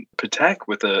from Patek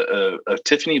with a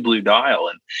Tiffany blue dial,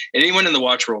 and anyone in the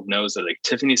watch world knows that a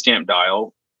Tiffany stamped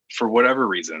dial, for whatever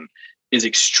reason, is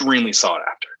extremely sought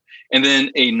after. And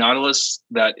then a Nautilus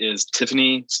that is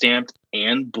Tiffany stamped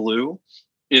and blue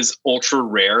is ultra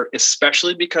rare,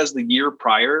 especially because the year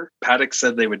prior, Patek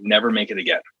said they would never make it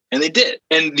again. And they did.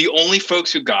 And the only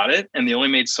folks who got it, and they only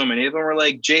made so many of them, were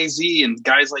like Jay-Z and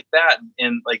guys like that.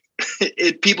 And like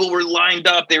people were lined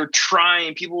up. They were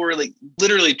trying. People were like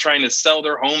literally trying to sell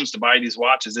their homes to buy these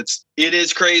watches. It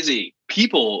is crazy.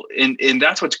 People, and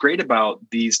that's what's great about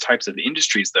these types of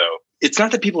industries, though. It's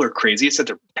not that people are crazy. It's that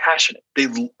they're passionate. They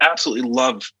absolutely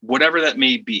love whatever that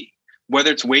may be.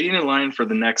 Whether it's waiting in line for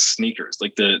the next sneakers,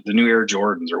 like the new Air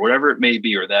Jordans or whatever it may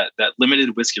be, or that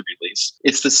limited whiskey release,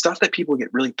 it's the stuff that people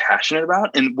get really passionate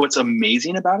about. And what's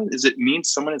amazing about it is it means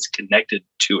someone is connected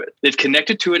to it. They've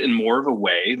connected to it in more of a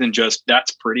way than just,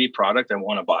 that's pretty product, I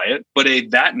want to buy it. But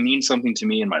that means something to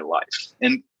me in my life.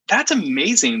 And that's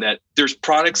amazing that there's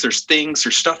products, there's things,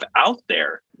 there's stuff out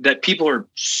there that people are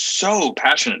so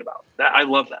passionate about. I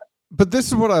love that. But this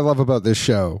is what I love about this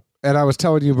show. And I was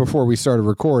telling you before we started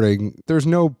recording, there's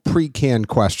no pre-canned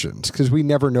questions because we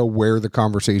never know where the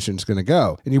conversation's going to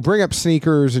go. And you bring up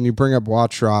sneakers and you bring up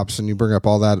watch drops and you bring up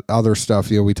all that other stuff.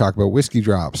 We talk about whiskey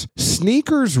drops.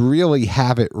 Sneakers really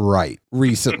have it right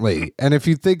recently. And if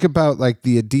you think about like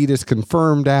the Adidas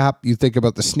Confirmed app, you think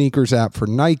about the sneakers app for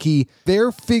Nike,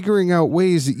 they're figuring out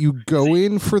ways that you go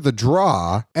in for the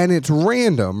draw and it's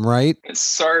random, right?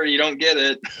 Sorry, you don't get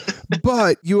it.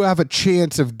 But you have a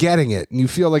chance of getting it and you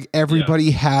feel like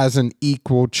everybody has an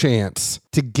equal chance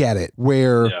to get it,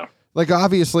 where like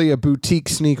obviously a boutique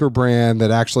sneaker brand that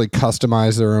actually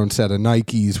customize their own set of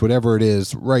Nikes, whatever it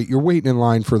is, right? You're waiting in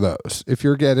line for those. If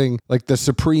you're getting like the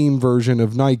Supreme version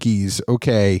of Nikes,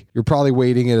 okay, you're probably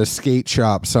waiting at a skate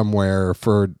shop somewhere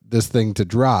for this thing to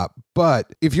drop.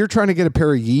 But if you're trying to get a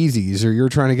pair of Yeezys or you're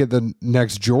trying to get the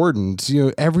next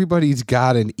Jordans, everybody's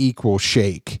got an equal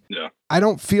shake. Yeah. I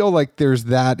don't feel like there's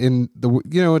that in the,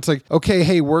 it's like, okay,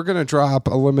 hey, we're going to drop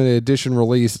a limited edition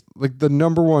release. Like the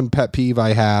number one pet peeve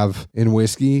I have in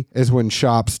whiskey is when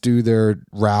shops do their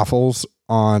raffles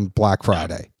on Black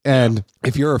Friday. And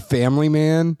if you're a family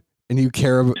man and you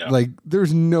care about, like,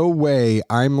 there's no way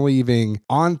I'm leaving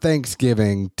on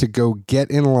Thanksgiving to go get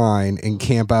in line and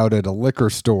camp out at a liquor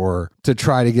store to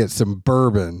try to get some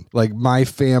bourbon. Like my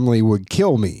family would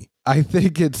kill me. I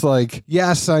think it's like,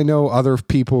 yes, I know other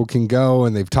people can go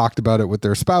and they've talked about it with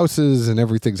their spouses and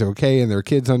everything's okay and their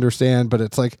kids understand, but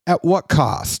it's like, at what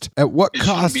cost? At what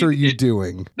cost are you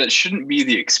doing? That shouldn't be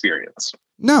the experience.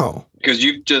 No. Because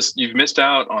you've missed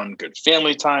out on good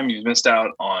family time. You've missed out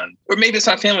on, or maybe it's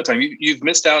not family time. You've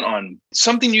missed out on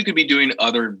something you could be doing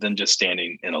other than just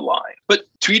standing in a line. But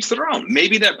to each their own.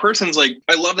 Maybe that person's like,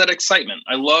 I love that excitement.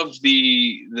 I love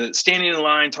the standing in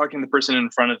line, talking to the person in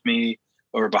front of me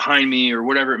or behind me or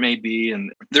whatever it may be.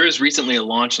 And there is recently a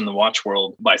launch in the watch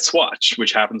world by Swatch,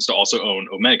 which happens to also own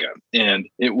Omega. And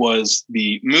it was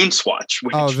the Moon Swatch.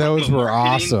 Which those were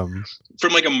awesome.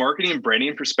 From like a marketing and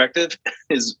branding perspective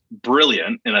is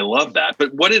brilliant. And I love that.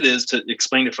 But what it is, to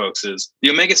explain to folks, is the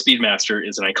Omega Speedmaster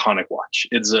is an iconic watch.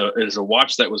 It is a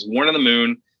watch that was worn on the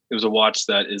moon. It was a watch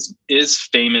that is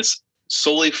famous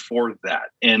solely for that.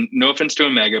 And no offense to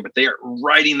Omega, but they are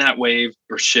riding that wave,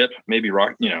 or ship, maybe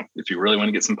rock, if you really want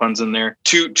to get some puns in there,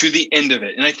 to the end of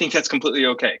it. And I think that's completely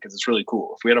okay because it's really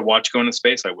cool. If we had a watch go into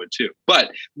space, I would too.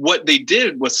 But what they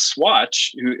did was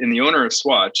Swatch, and the owner of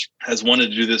Swatch has wanted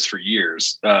to do this for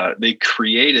years. They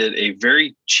created a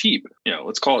very cheap,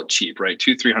 let's call it cheap, right?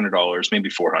 $200-$300, maybe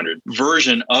 $400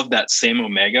 version of that same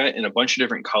Omega in a bunch of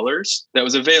different colors that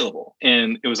was available.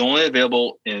 And it was only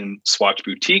available in Swatch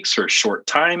boutiques for a short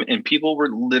time. And people were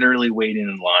literally waiting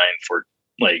in line for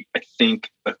like, I think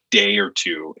a day or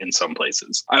two in some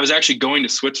places. I was actually going to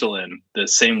Switzerland the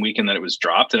same weekend that it was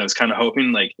dropped. And I was kind of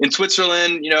hoping, like, in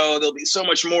Switzerland, there'll be so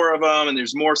much more of them and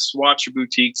there's more Swatch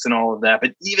boutiques and all of that.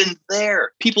 But even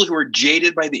there, people who are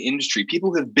jaded by the industry,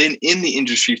 people who have been in the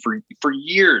industry for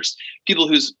years, people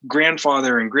whose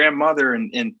grandfather and grandmother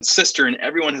and sister and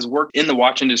everyone has worked in the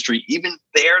watch industry, even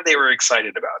there, they were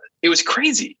excited about it. It was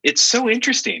crazy. It's so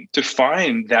interesting to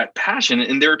find that passion.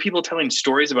 And there were people telling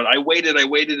stories about, I waited, and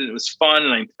it was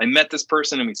fun. And I met this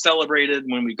person and we celebrated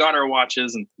when we got our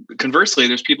watches. And conversely,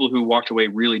 there's people who walked away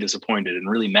really disappointed and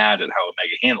really mad at how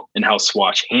Omega handled and how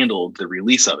Swatch handled the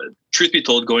release of it. Truth be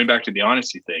told, going back to the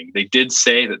honesty thing, they did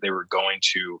say that they were going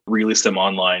to release them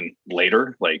online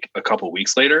later, like a couple of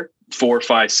weeks later. 4,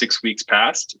 5, 6 weeks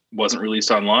passed, wasn't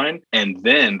released online. And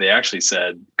then they actually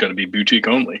said, going to be boutique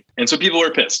only. And so people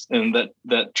were pissed, and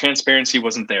that transparency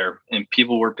wasn't there, and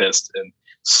people were pissed. And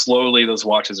slowly those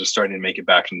watches are starting to make it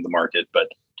back into the market. But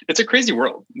it's a crazy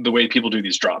world, the way people do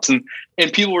these drops. And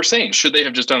people were saying, should they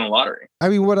have just done a lottery? I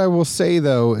mean, what I will say,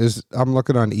 though, is I'm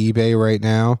looking on eBay right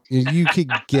now. You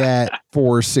could get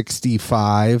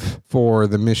 $465 for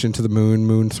the Mission to the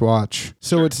Moon Swatch.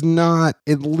 So Sure. It's not,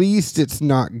 at least it's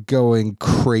not going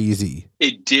crazy.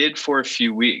 It did for a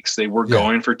few weeks. They were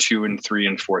going for $2,000 and $3,000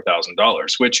 and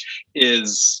 $4,000, which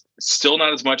is still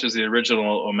not as much as the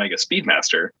original Omega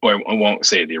Speedmaster. Or I won't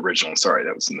say the original. Sorry,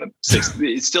 that was in the 60s.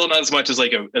 It's still not as much as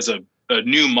like a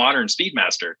new modern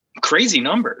Speedmaster. Crazy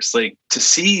numbers. Like, to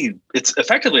see, it's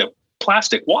effectively a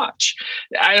plastic watch.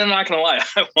 I'm not going to lie,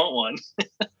 I want one.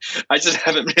 I just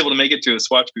haven't been able to make it to a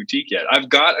Swatch boutique yet. I've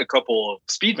got a couple of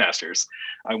Speedmasters.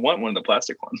 I want one of the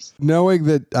plastic ones. Knowing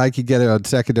that I could get it on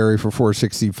secondary for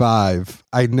 $465,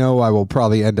 I know I will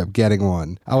probably end up getting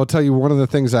one. I will tell you, one of the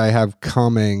things I have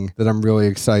coming that I'm really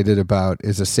excited about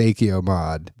is a Seikyo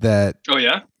mod that, Oh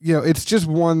yeah? It's just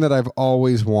one that I've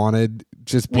always wanted.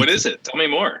 What is it? Tell me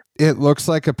more. It looks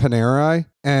like a Panerai,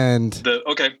 and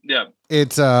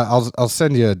it's I'll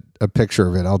send you a picture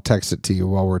of it. I'll text it to you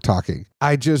while we're talking.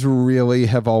 I just really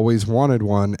have always wanted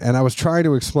one, and I was trying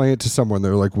to explain it to someone.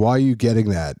 They're like, "Why are you getting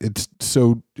that?" It's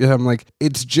so, and I'm like,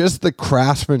 it's just the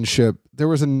craftsmanship. There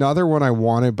was another one I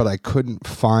wanted, but I couldn't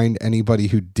find anybody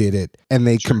who did it, and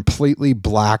they completely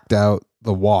blacked out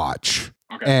the watch.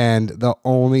 Okay. And the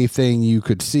only thing you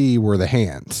could see were the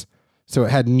hands. So it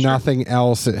had nothing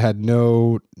else. It had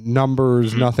no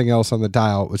numbers, nothing else on the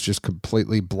dial. It was just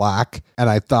completely black. And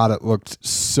I thought it looked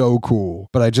so cool,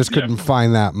 but I just couldn't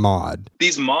find that mod.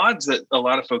 These mods that a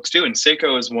lot of folks do, and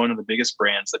Seiko is one of the biggest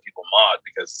brands that people mod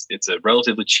because it's a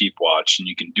relatively cheap watch and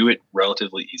you can do it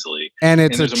relatively easily. And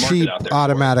it's a there's market cheap out there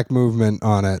automatic movement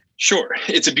on it. Sure.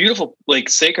 It's a beautiful, like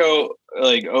Seiko,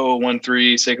 like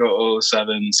 0013, Seiko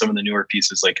 007, some of the newer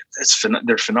pieces, like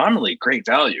they're phenomenally great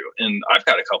value. And I've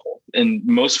got a couple. And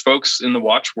most folks in the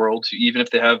watch world, even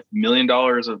if they have $1 million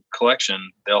of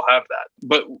collection, they'll have that.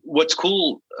 But what's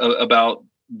cool about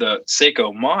the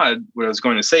Seiko mod, what I was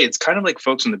going to say, it's kind of like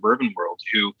folks in the bourbon world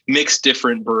who mix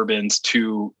different bourbons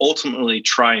to ultimately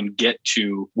try and get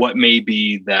to what may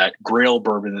be that grail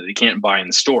bourbon that they can't buy in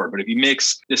the store. But if you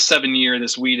mix this 7-year,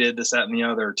 this wheated, this, that, and the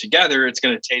other together, it's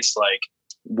going to taste like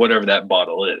whatever that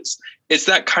bottle is. It's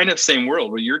that kind of same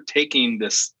world where you're taking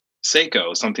this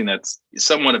Seiko, something that's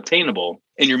somewhat obtainable,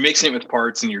 and you're mixing it with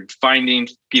parts and you're finding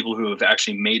people who have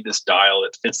actually made this dial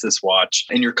that fits this watch,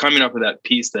 and you're coming up with that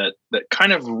piece that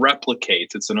kind of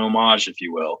replicates, it's an homage, if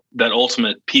you will, that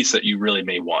ultimate piece that you really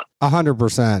may want.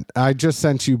 100%. I just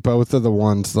sent you both of the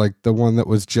ones, like the one that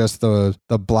was just the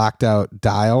blacked out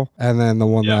dial, and then the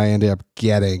one that I ended up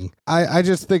getting. I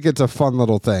just think it's a fun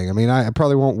little thing. I mean, I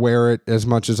probably won't wear it as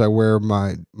much as I wear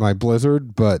my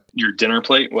Blizzard, but... Your dinner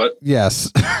plate? What? Yes.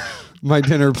 My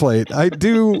dinner plate. I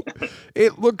do.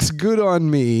 It looks good on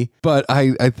me, but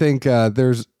I think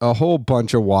there's a whole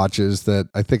bunch of watches that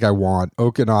I think I want.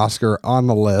 Oak and Oscar on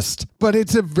the list, but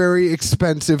it's a very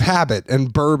expensive habit,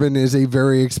 and bourbon is a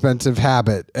very expensive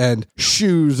habit, and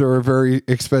shoes are a very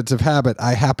expensive habit.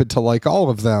 I happen to like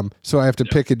all of them, so I have to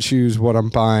pick and choose what I'm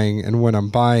buying and when I'm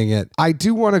buying it. I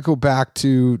do want to go back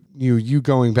to you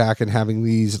going back and having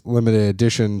these limited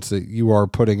editions that you are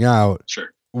putting out.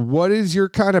 Sure. What is your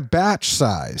kind of batch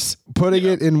size? Putting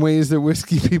it in ways that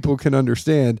whiskey people can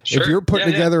understand. Sure. If you're putting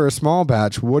together a small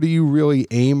batch, what do you really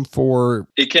aim for?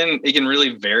 It can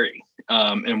really vary.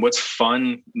 And what's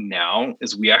fun now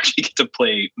is we actually get to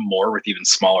play more with even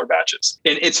smaller batches.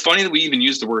 And it's funny that we even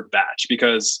use the word batch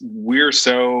because we're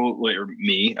so, or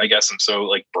me, I guess I'm so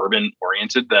like bourbon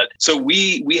oriented that, so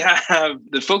we have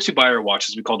the folks who buy our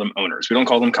watches, we call them owners. We don't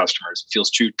call them customers. It feels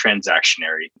too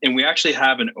transactionary. And we actually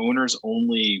have an owners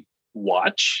only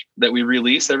watch that we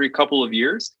release every couple of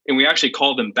years, and we actually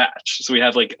call them batch. So we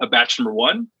have like a batch number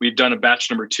 1, we've done a batch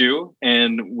number 2,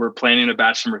 and we're planning a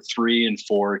batch number 3 and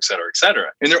 4, et cetera, et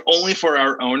cetera. And they're only for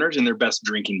our owners and their best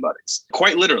drinking buddies.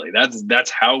 Quite literally,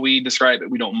 that's how we describe it.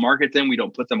 We don't market them. We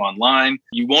don't put them online.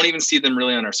 You won't even see them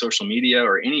really on our social media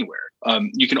or anywhere.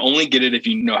 You can only get it if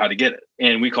you know how to get it.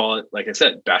 And we call it, like I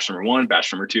said, batch number 1,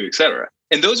 batch number 2, et cetera.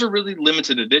 And those are really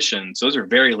limited editions. Those are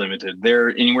very limited.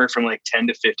 They're anywhere from like 10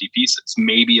 to 50 pieces,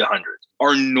 maybe 100.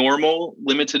 Our normal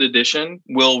limited edition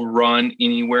will run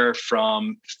anywhere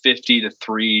from 50 to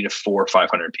 3 to 4,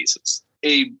 500 pieces.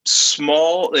 A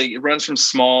small, like, it runs from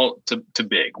small to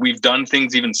big. We've done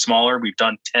things even smaller. We've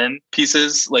done 10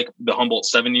 pieces, like the Humboldt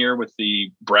 7-year with the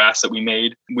brass that we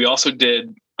made. We also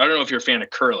did, I don't know if you're a fan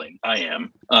of curling. I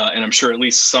am. And I'm sure at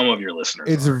least some of your listeners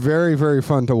It's are. very, very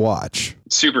fun to watch.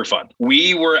 Super fun.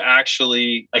 We were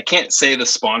actually, I can't say the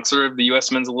sponsor of the U.S.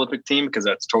 men's Olympic team because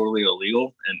that's totally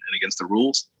illegal and against the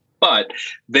rules, but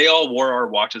they all wore our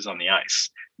watches on the ice,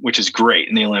 which is great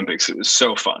in the Olympics. It was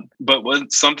so fun. But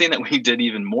something that we did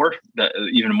even more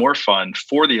fun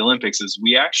for the Olympics is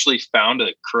we actually found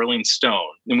a curling stone,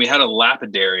 and we had a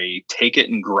lapidary take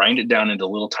it and grind it down into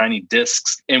little tiny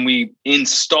discs, and we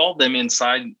installed them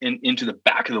inside into the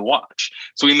back of the watch.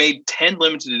 So we made 10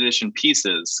 limited edition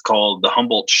pieces called the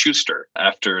Humboldt Schuster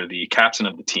after the captain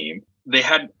of the team. They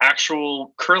had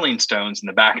actual curling stones in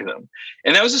the back of them.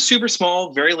 And that was a super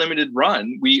small, very limited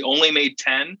run. We only made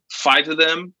 10. 5 of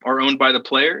them are owned by the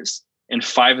players, and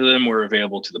 5 of them were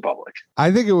available to the public.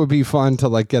 I think it would be fun to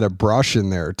like get a brush in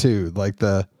there too. Like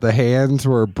the hands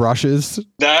were brushes.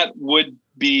 That would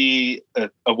be a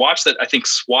watch that I think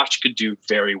Swatch could do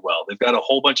very well. They've got a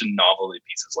whole bunch of novelty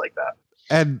pieces like that.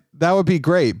 And that would be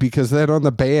great because then on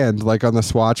the band, like on the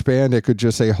Swatch band, it could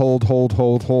just say hold, hold,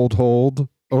 hold, hold, hold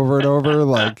over and over.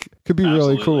 Like, could be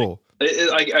really cool.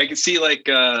 I can see like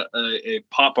a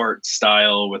pop art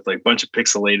style with like a bunch of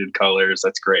pixelated colors.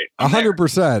 That's great.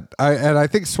 100%. I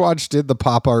think Swatch did the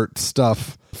pop art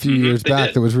stuff a few years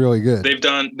back. That was really good. They've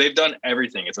done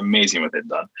everything. It's amazing what they've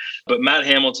done. But Matt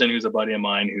Hamilton, who's a buddy of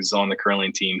mine who's on the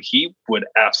curling team, he would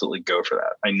absolutely go for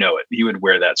that. I know it. He would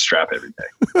wear that strap every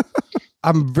day.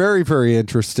 I'm very, very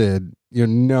interested,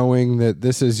 knowing that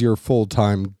this is your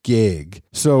full-time gig.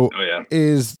 So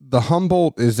is the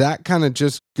Humboldt, is that kind of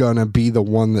just going to be the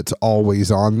one that's always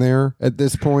on there at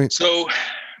this point? So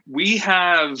we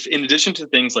have, in addition to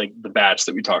things like the batch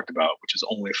that we talked about, which is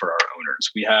only for our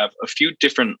owners, we have a few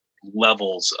different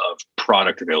levels of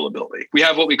product availability. We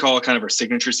have what we call kind of our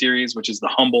signature series, which is the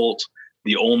Humboldt,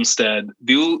 the Olmsted.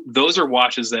 Those are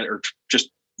watches that are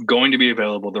just going to be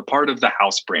available. They're part of the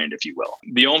house brand, if you will.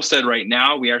 The Olmsted right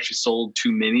now, we actually sold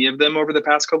too many of them over the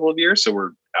past couple of years. So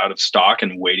we're out of stock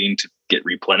and waiting to get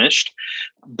replenished.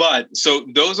 But so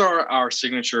those are our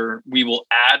signature. We will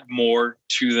add more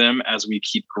to them as we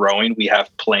keep growing. We have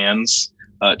plans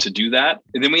to do that.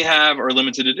 And then we have our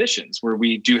limited editions where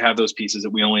we do have those pieces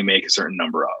that we only make a certain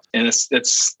number of. And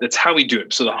that's how we do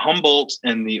it. So the Humboldt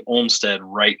and the Olmsted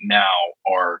right now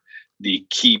are the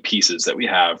key pieces that we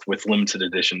have with limited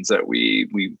editions that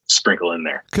we sprinkle in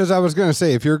there. Because I was going to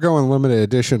say, if you're going limited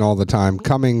edition all the time,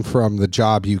 coming from the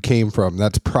job you came from,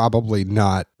 that's probably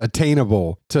not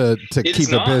attainable to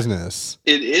keep a business.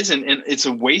 It isn't. And it's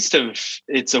a waste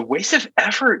of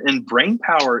effort and brain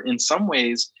power in some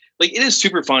ways. Like, it is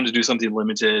super fun to do something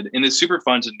limited, and it's super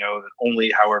fun to know that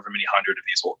only however many hundred of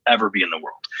these will ever be in the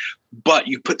world. But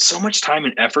you put so much time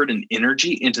and effort and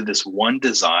energy into this one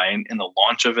design and the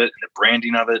launch of it and the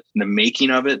branding of it and the making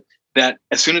of it that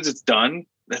as soon as it's done,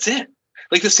 that's it.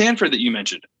 Like the Sanford that you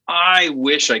mentioned, I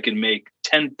wish I could make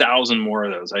 10,000 more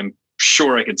of those. I'm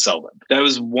sure I could sell them. That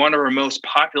was one of our most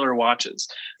popular watches.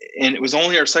 And it was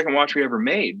only our second watch we ever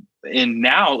made. And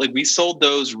now, like, we sold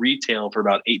those retail for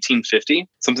about $1,850,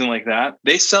 something like that.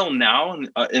 They sell now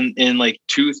in like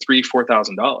 $2,000,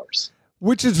 $3,000, $4,000.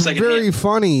 Which is very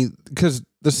funny because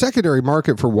the secondary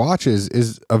market for watches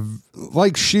is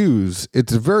like shoes.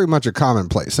 It's very much a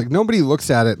commonplace. Like, nobody looks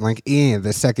at it like,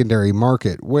 the secondary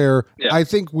market, where I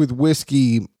think with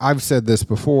whiskey, I've said this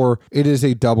before, it is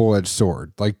a double-edged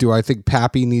sword. Like, do I think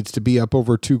Pappy needs to be up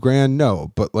over $2,000?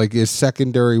 No. But like, is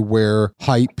secondary where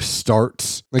hype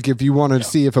starts? Like, if you want to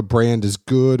see if a brand is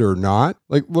good or not,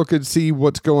 like, look and see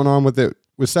what's going on with it.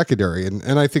 With secondary.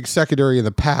 And I think secondary in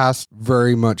the past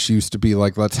very much used to be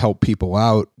like, let's help people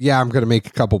out. Yeah, I'm going to make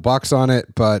a couple bucks on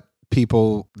it, but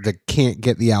people that can't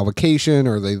get the allocation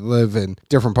or they live in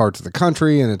different parts of the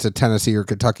country and it's a Tennessee or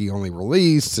Kentucky only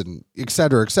release and et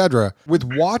cetera, et cetera. With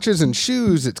watches and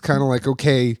shoes, it's kind of like,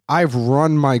 okay, I've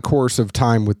run my course of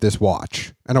time with this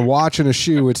watch. And a watch and a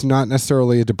shoe, it's not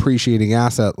necessarily a depreciating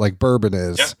asset like bourbon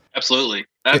is. Yeah, Absolutely.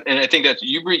 And I think that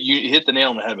you hit the nail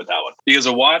on the head with that one, because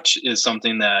a watch is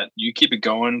something that you keep it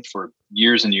going for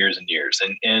years and years and years.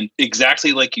 And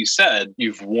exactly like you said,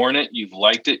 you've worn it, you've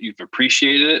liked it, you've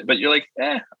appreciated it, but you're like,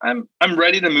 I'm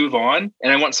ready to move on.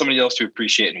 And I want somebody else to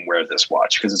appreciate and wear this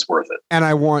watch because it's worth it. And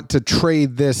I want to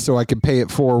trade this so I can pay it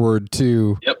forward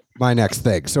to my next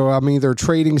thing. So I'm either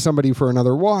trading somebody for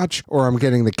another watch, or I'm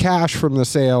getting the cash from the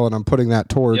sale and I'm putting that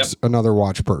towards another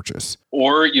watch purchase.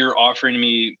 Or you're offering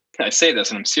me, I say this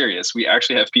and I'm serious, we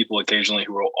actually have people occasionally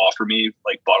who will offer me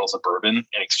like bottles of bourbon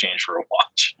in exchange for a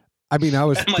watch. I mean, I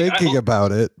was thinking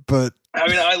about it, but I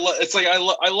mean,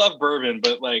 I love bourbon,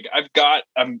 but like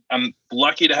I'm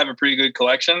lucky to have a pretty good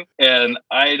collection, and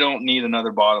I don't need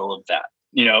another bottle of that.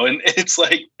 And it's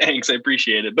like, thanks, I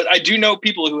appreciate it. But I do know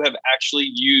people who have actually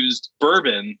used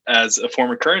bourbon as a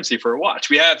form of currency for a watch.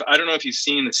 I don't know if you've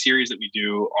seen the series that we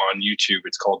do on YouTube.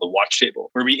 It's called The Watch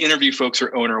Table, where we interview folks who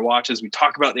own our watches. We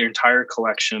talk about their entire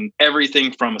collection,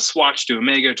 everything from a Swatch to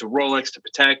Omega to Rolex to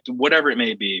Patek, whatever it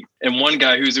may be. And one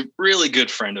guy who's a really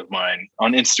good friend of mine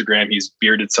on Instagram, he's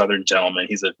Bearded Southern Gentleman.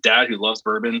 He's a dad who loves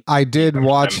bourbon. I did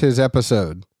watch his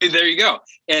episode. There you go.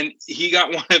 And he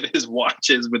got one of his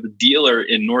watches with a dealer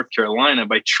in North Carolina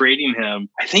by trading him.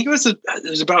 I think it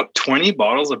was about 20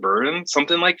 bottles of bourbon,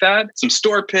 something like that. Some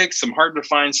store picks, some hard to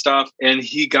find stuff. And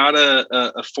he got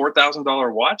a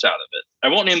 $4,000 watch out of it. I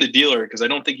won't name the dealer because I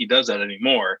don't think he does that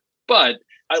anymore. But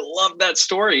I love that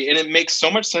story. And it makes so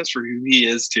much sense for who he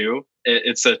is too.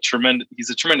 He's a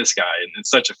tremendous guy, and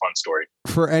it's such a fun story.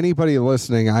 For anybody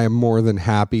listening, I am more than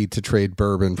happy to trade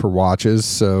bourbon for watches.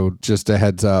 So just a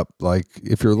heads up, like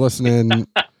if you're listening,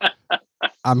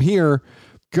 I'm here.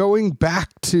 Going back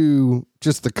to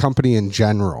just the company in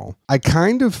general, I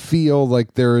kind of feel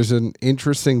like there is an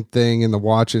interesting thing in the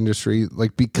watch industry,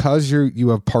 like because you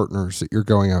have partners that you're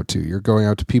going out to. You're going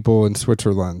out to people in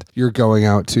Switzerland. You're going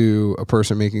out to a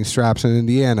person making straps in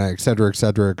Indiana, et cetera, et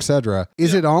cetera, et cetera.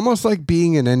 Is it almost like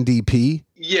being an NDP?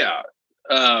 Yeah.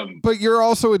 But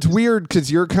it's weird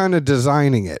because you're kind of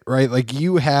designing it, right? Like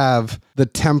you have the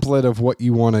template of what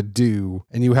you want to do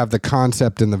and you have the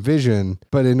concept and the vision,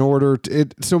 but in order to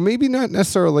so maybe not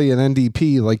necessarily an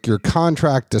NDP, like your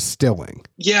contract distilling.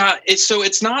 Yeah.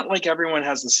 It's not like everyone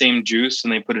has the same juice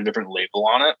and they put a different label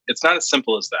on it. It's not as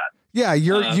simple as that. Yeah,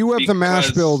 you have the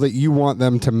mash bill that you want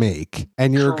them to make,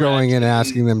 and you're going and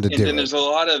asking them to do it. And there's a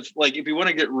lot of, like, if you want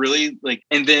to get really, like,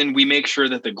 and then we make sure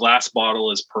that the glass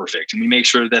bottle is perfect, and we make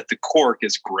sure that the cork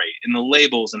is great, and the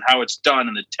labels, and how it's done,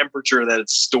 and the temperature that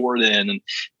it's stored in,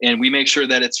 and we make sure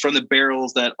that it's from the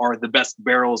barrels that are the best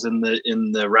barrels in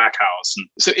the rack house. And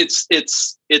so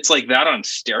it's like that on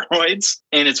steroids,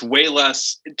 and it's way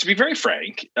less, to be very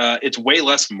frank, it's way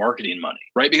less marketing money,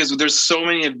 right? Because there's so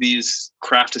many of these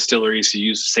craft distilleries who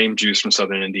use the same juice from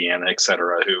Southern Indiana, et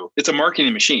cetera, who it's a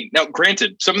marketing machine. Now,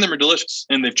 granted, some of them are delicious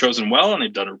and they've chosen well and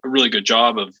they've done a really good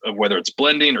job of whether it's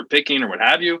blending or picking or what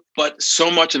have you. But so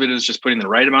much of it is just putting the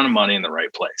right amount of money in the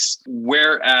right place.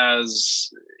 Whereas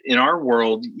in our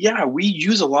world, we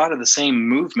use a lot of the same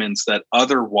movements that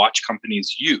other watch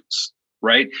companies use.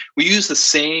 Right? We use the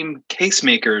same case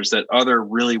makers that other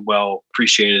really well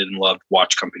appreciated and loved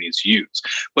watch companies use.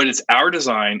 But it's our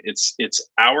design, it's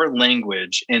our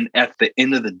language, and at the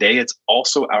end of the day, it's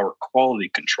also our quality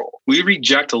control. We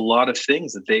reject a lot of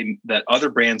things that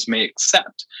other brands may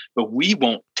accept, but we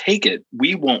won't take it,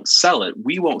 we won't sell it,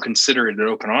 we won't consider it an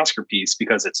open Oscar piece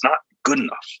because it's not good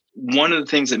enough. One of the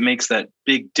things that makes that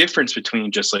big difference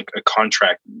between just like a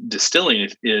contract distilling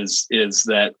is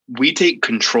that we take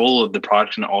control of the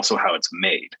product and also how it's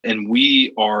made. And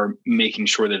we are making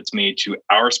sure that it's made to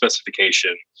our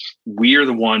specification. We are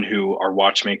the one who, our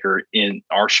watchmaker in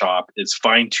our shop, is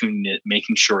fine-tuning it,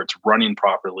 making sure it's running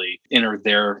properly, and are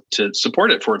there to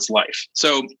support it for its life.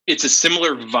 So it's a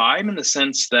similar vibe in the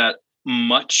sense that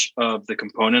much of the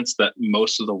components that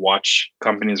most of the watch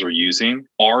companies are using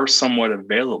are somewhat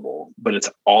available, but it's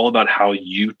all about how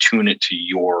you tune it to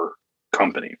your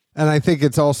company. And I think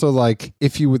it's also like,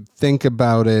 if you would think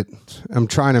about it, I'm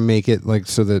trying to make it like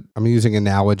so that I'm using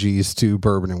analogies to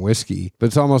bourbon and whiskey, but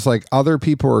it's almost like other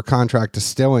people are contract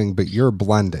distilling, but you're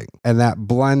blending. And that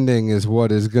blending is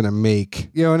what is going to make,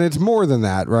 and it's more than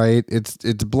that, right? It's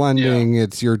blending. Yeah.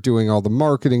 You're doing all the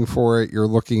marketing for it. You're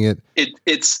looking at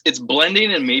it's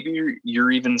blending, and maybe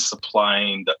you're even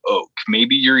supplying the oak.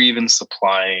 Maybe you're even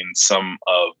supplying some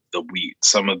of the wheat,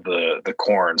 some of the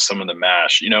corn, some of the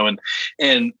mash,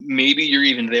 and maybe you're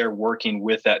even there working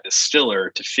with that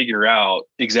distiller to figure out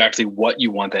exactly what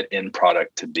you want that end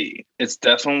product to be. It's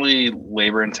definitely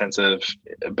labor intensive,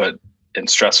 but and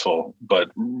stressful, but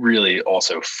really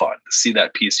also fun to see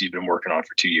that piece you've been working on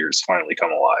for 2 years finally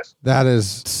come alive. That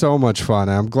is so much fun.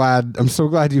 I'm so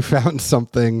glad you found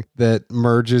something that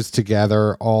merges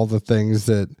together all the things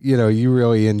that, you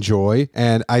really enjoy.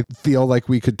 And I feel like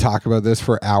we could talk about this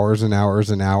for hours and hours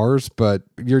and hours, but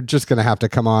you're just going to have to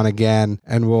come on again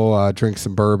and we'll drink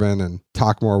some bourbon and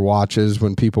talk more watches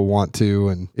when people want to.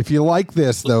 And if you like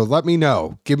this, though, let me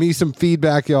know. Give me some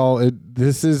feedback, y'all.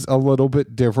 This is a little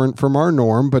bit different from our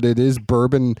norm, but it is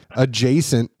bourbon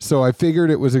adjacent. So I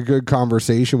figured it was a good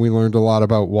conversation. We learned a lot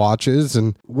about watches.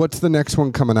 And what's the next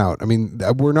one coming out? I mean,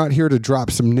 we're not here to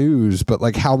drop some news, but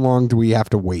like, how long do we have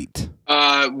to wait?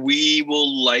 We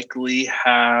will likely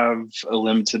have a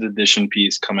limited edition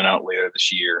piece coming out later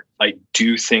this year. I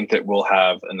do think that we'll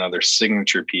have another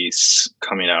signature piece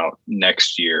coming out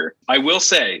next year. I will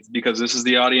say, because this is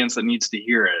the audience that needs to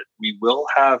hear it, we will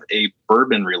have a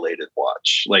bourbon related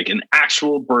watch, like an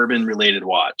actual bourbon related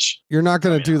watch. You're not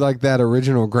going to do like that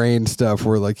original grain stuff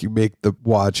where like you make the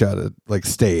watch out of like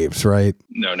staves, right?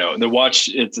 No. The watch,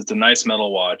 it's a nice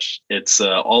metal watch. It's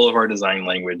all of our design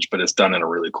language, but it's done in a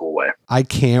really cool way. I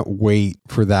can't wait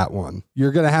for that one.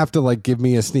 You're going to have to like give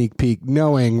me a sneak peek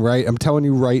knowing, right? I'm telling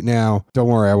you right now, don't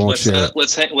worry, I won't share it.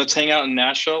 Let's hang out in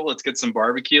Nashville. Let's get some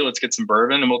barbecue. Let's get some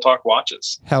bourbon and we'll talk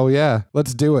watches. Hell yeah.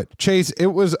 Let's do it. Chase, it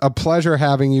was a pleasure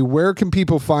having you. Where can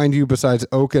people find you besides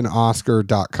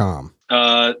oakandoscar.com?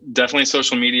 Definitely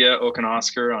social media, Oak and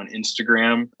Oscar on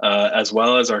Instagram, as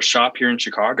well as our shop here in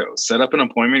Chicago. Set up an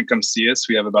appointment, come see us.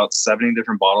 We have about 70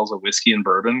 different bottles of whiskey and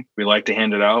bourbon. We like to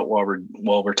hand it out while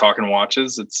we're talking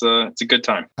watches. It's a good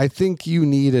time. I think you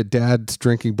need a dad's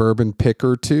drinking bourbon pick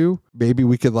or two. Maybe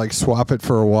we could like swap it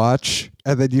for a watch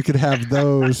and then you could have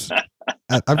those.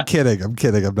 I'm kidding. I'm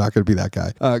not going to be that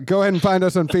guy. Go ahead and find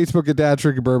us on Facebook at Dad's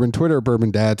Drinking Bourbon, Twitter at Bourbon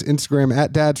Dads, Instagram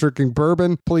at Dad's Drinking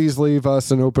Bourbon. Please leave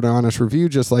us an open and honest review,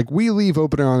 just like we leave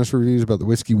open and honest reviews about the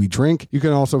whiskey we drink. You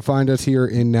can also find us here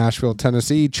in Nashville,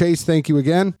 Tennessee. Chase, thank you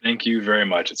again. Thank you very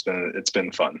much. It's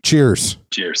been fun. Cheers.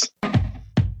 Cheers.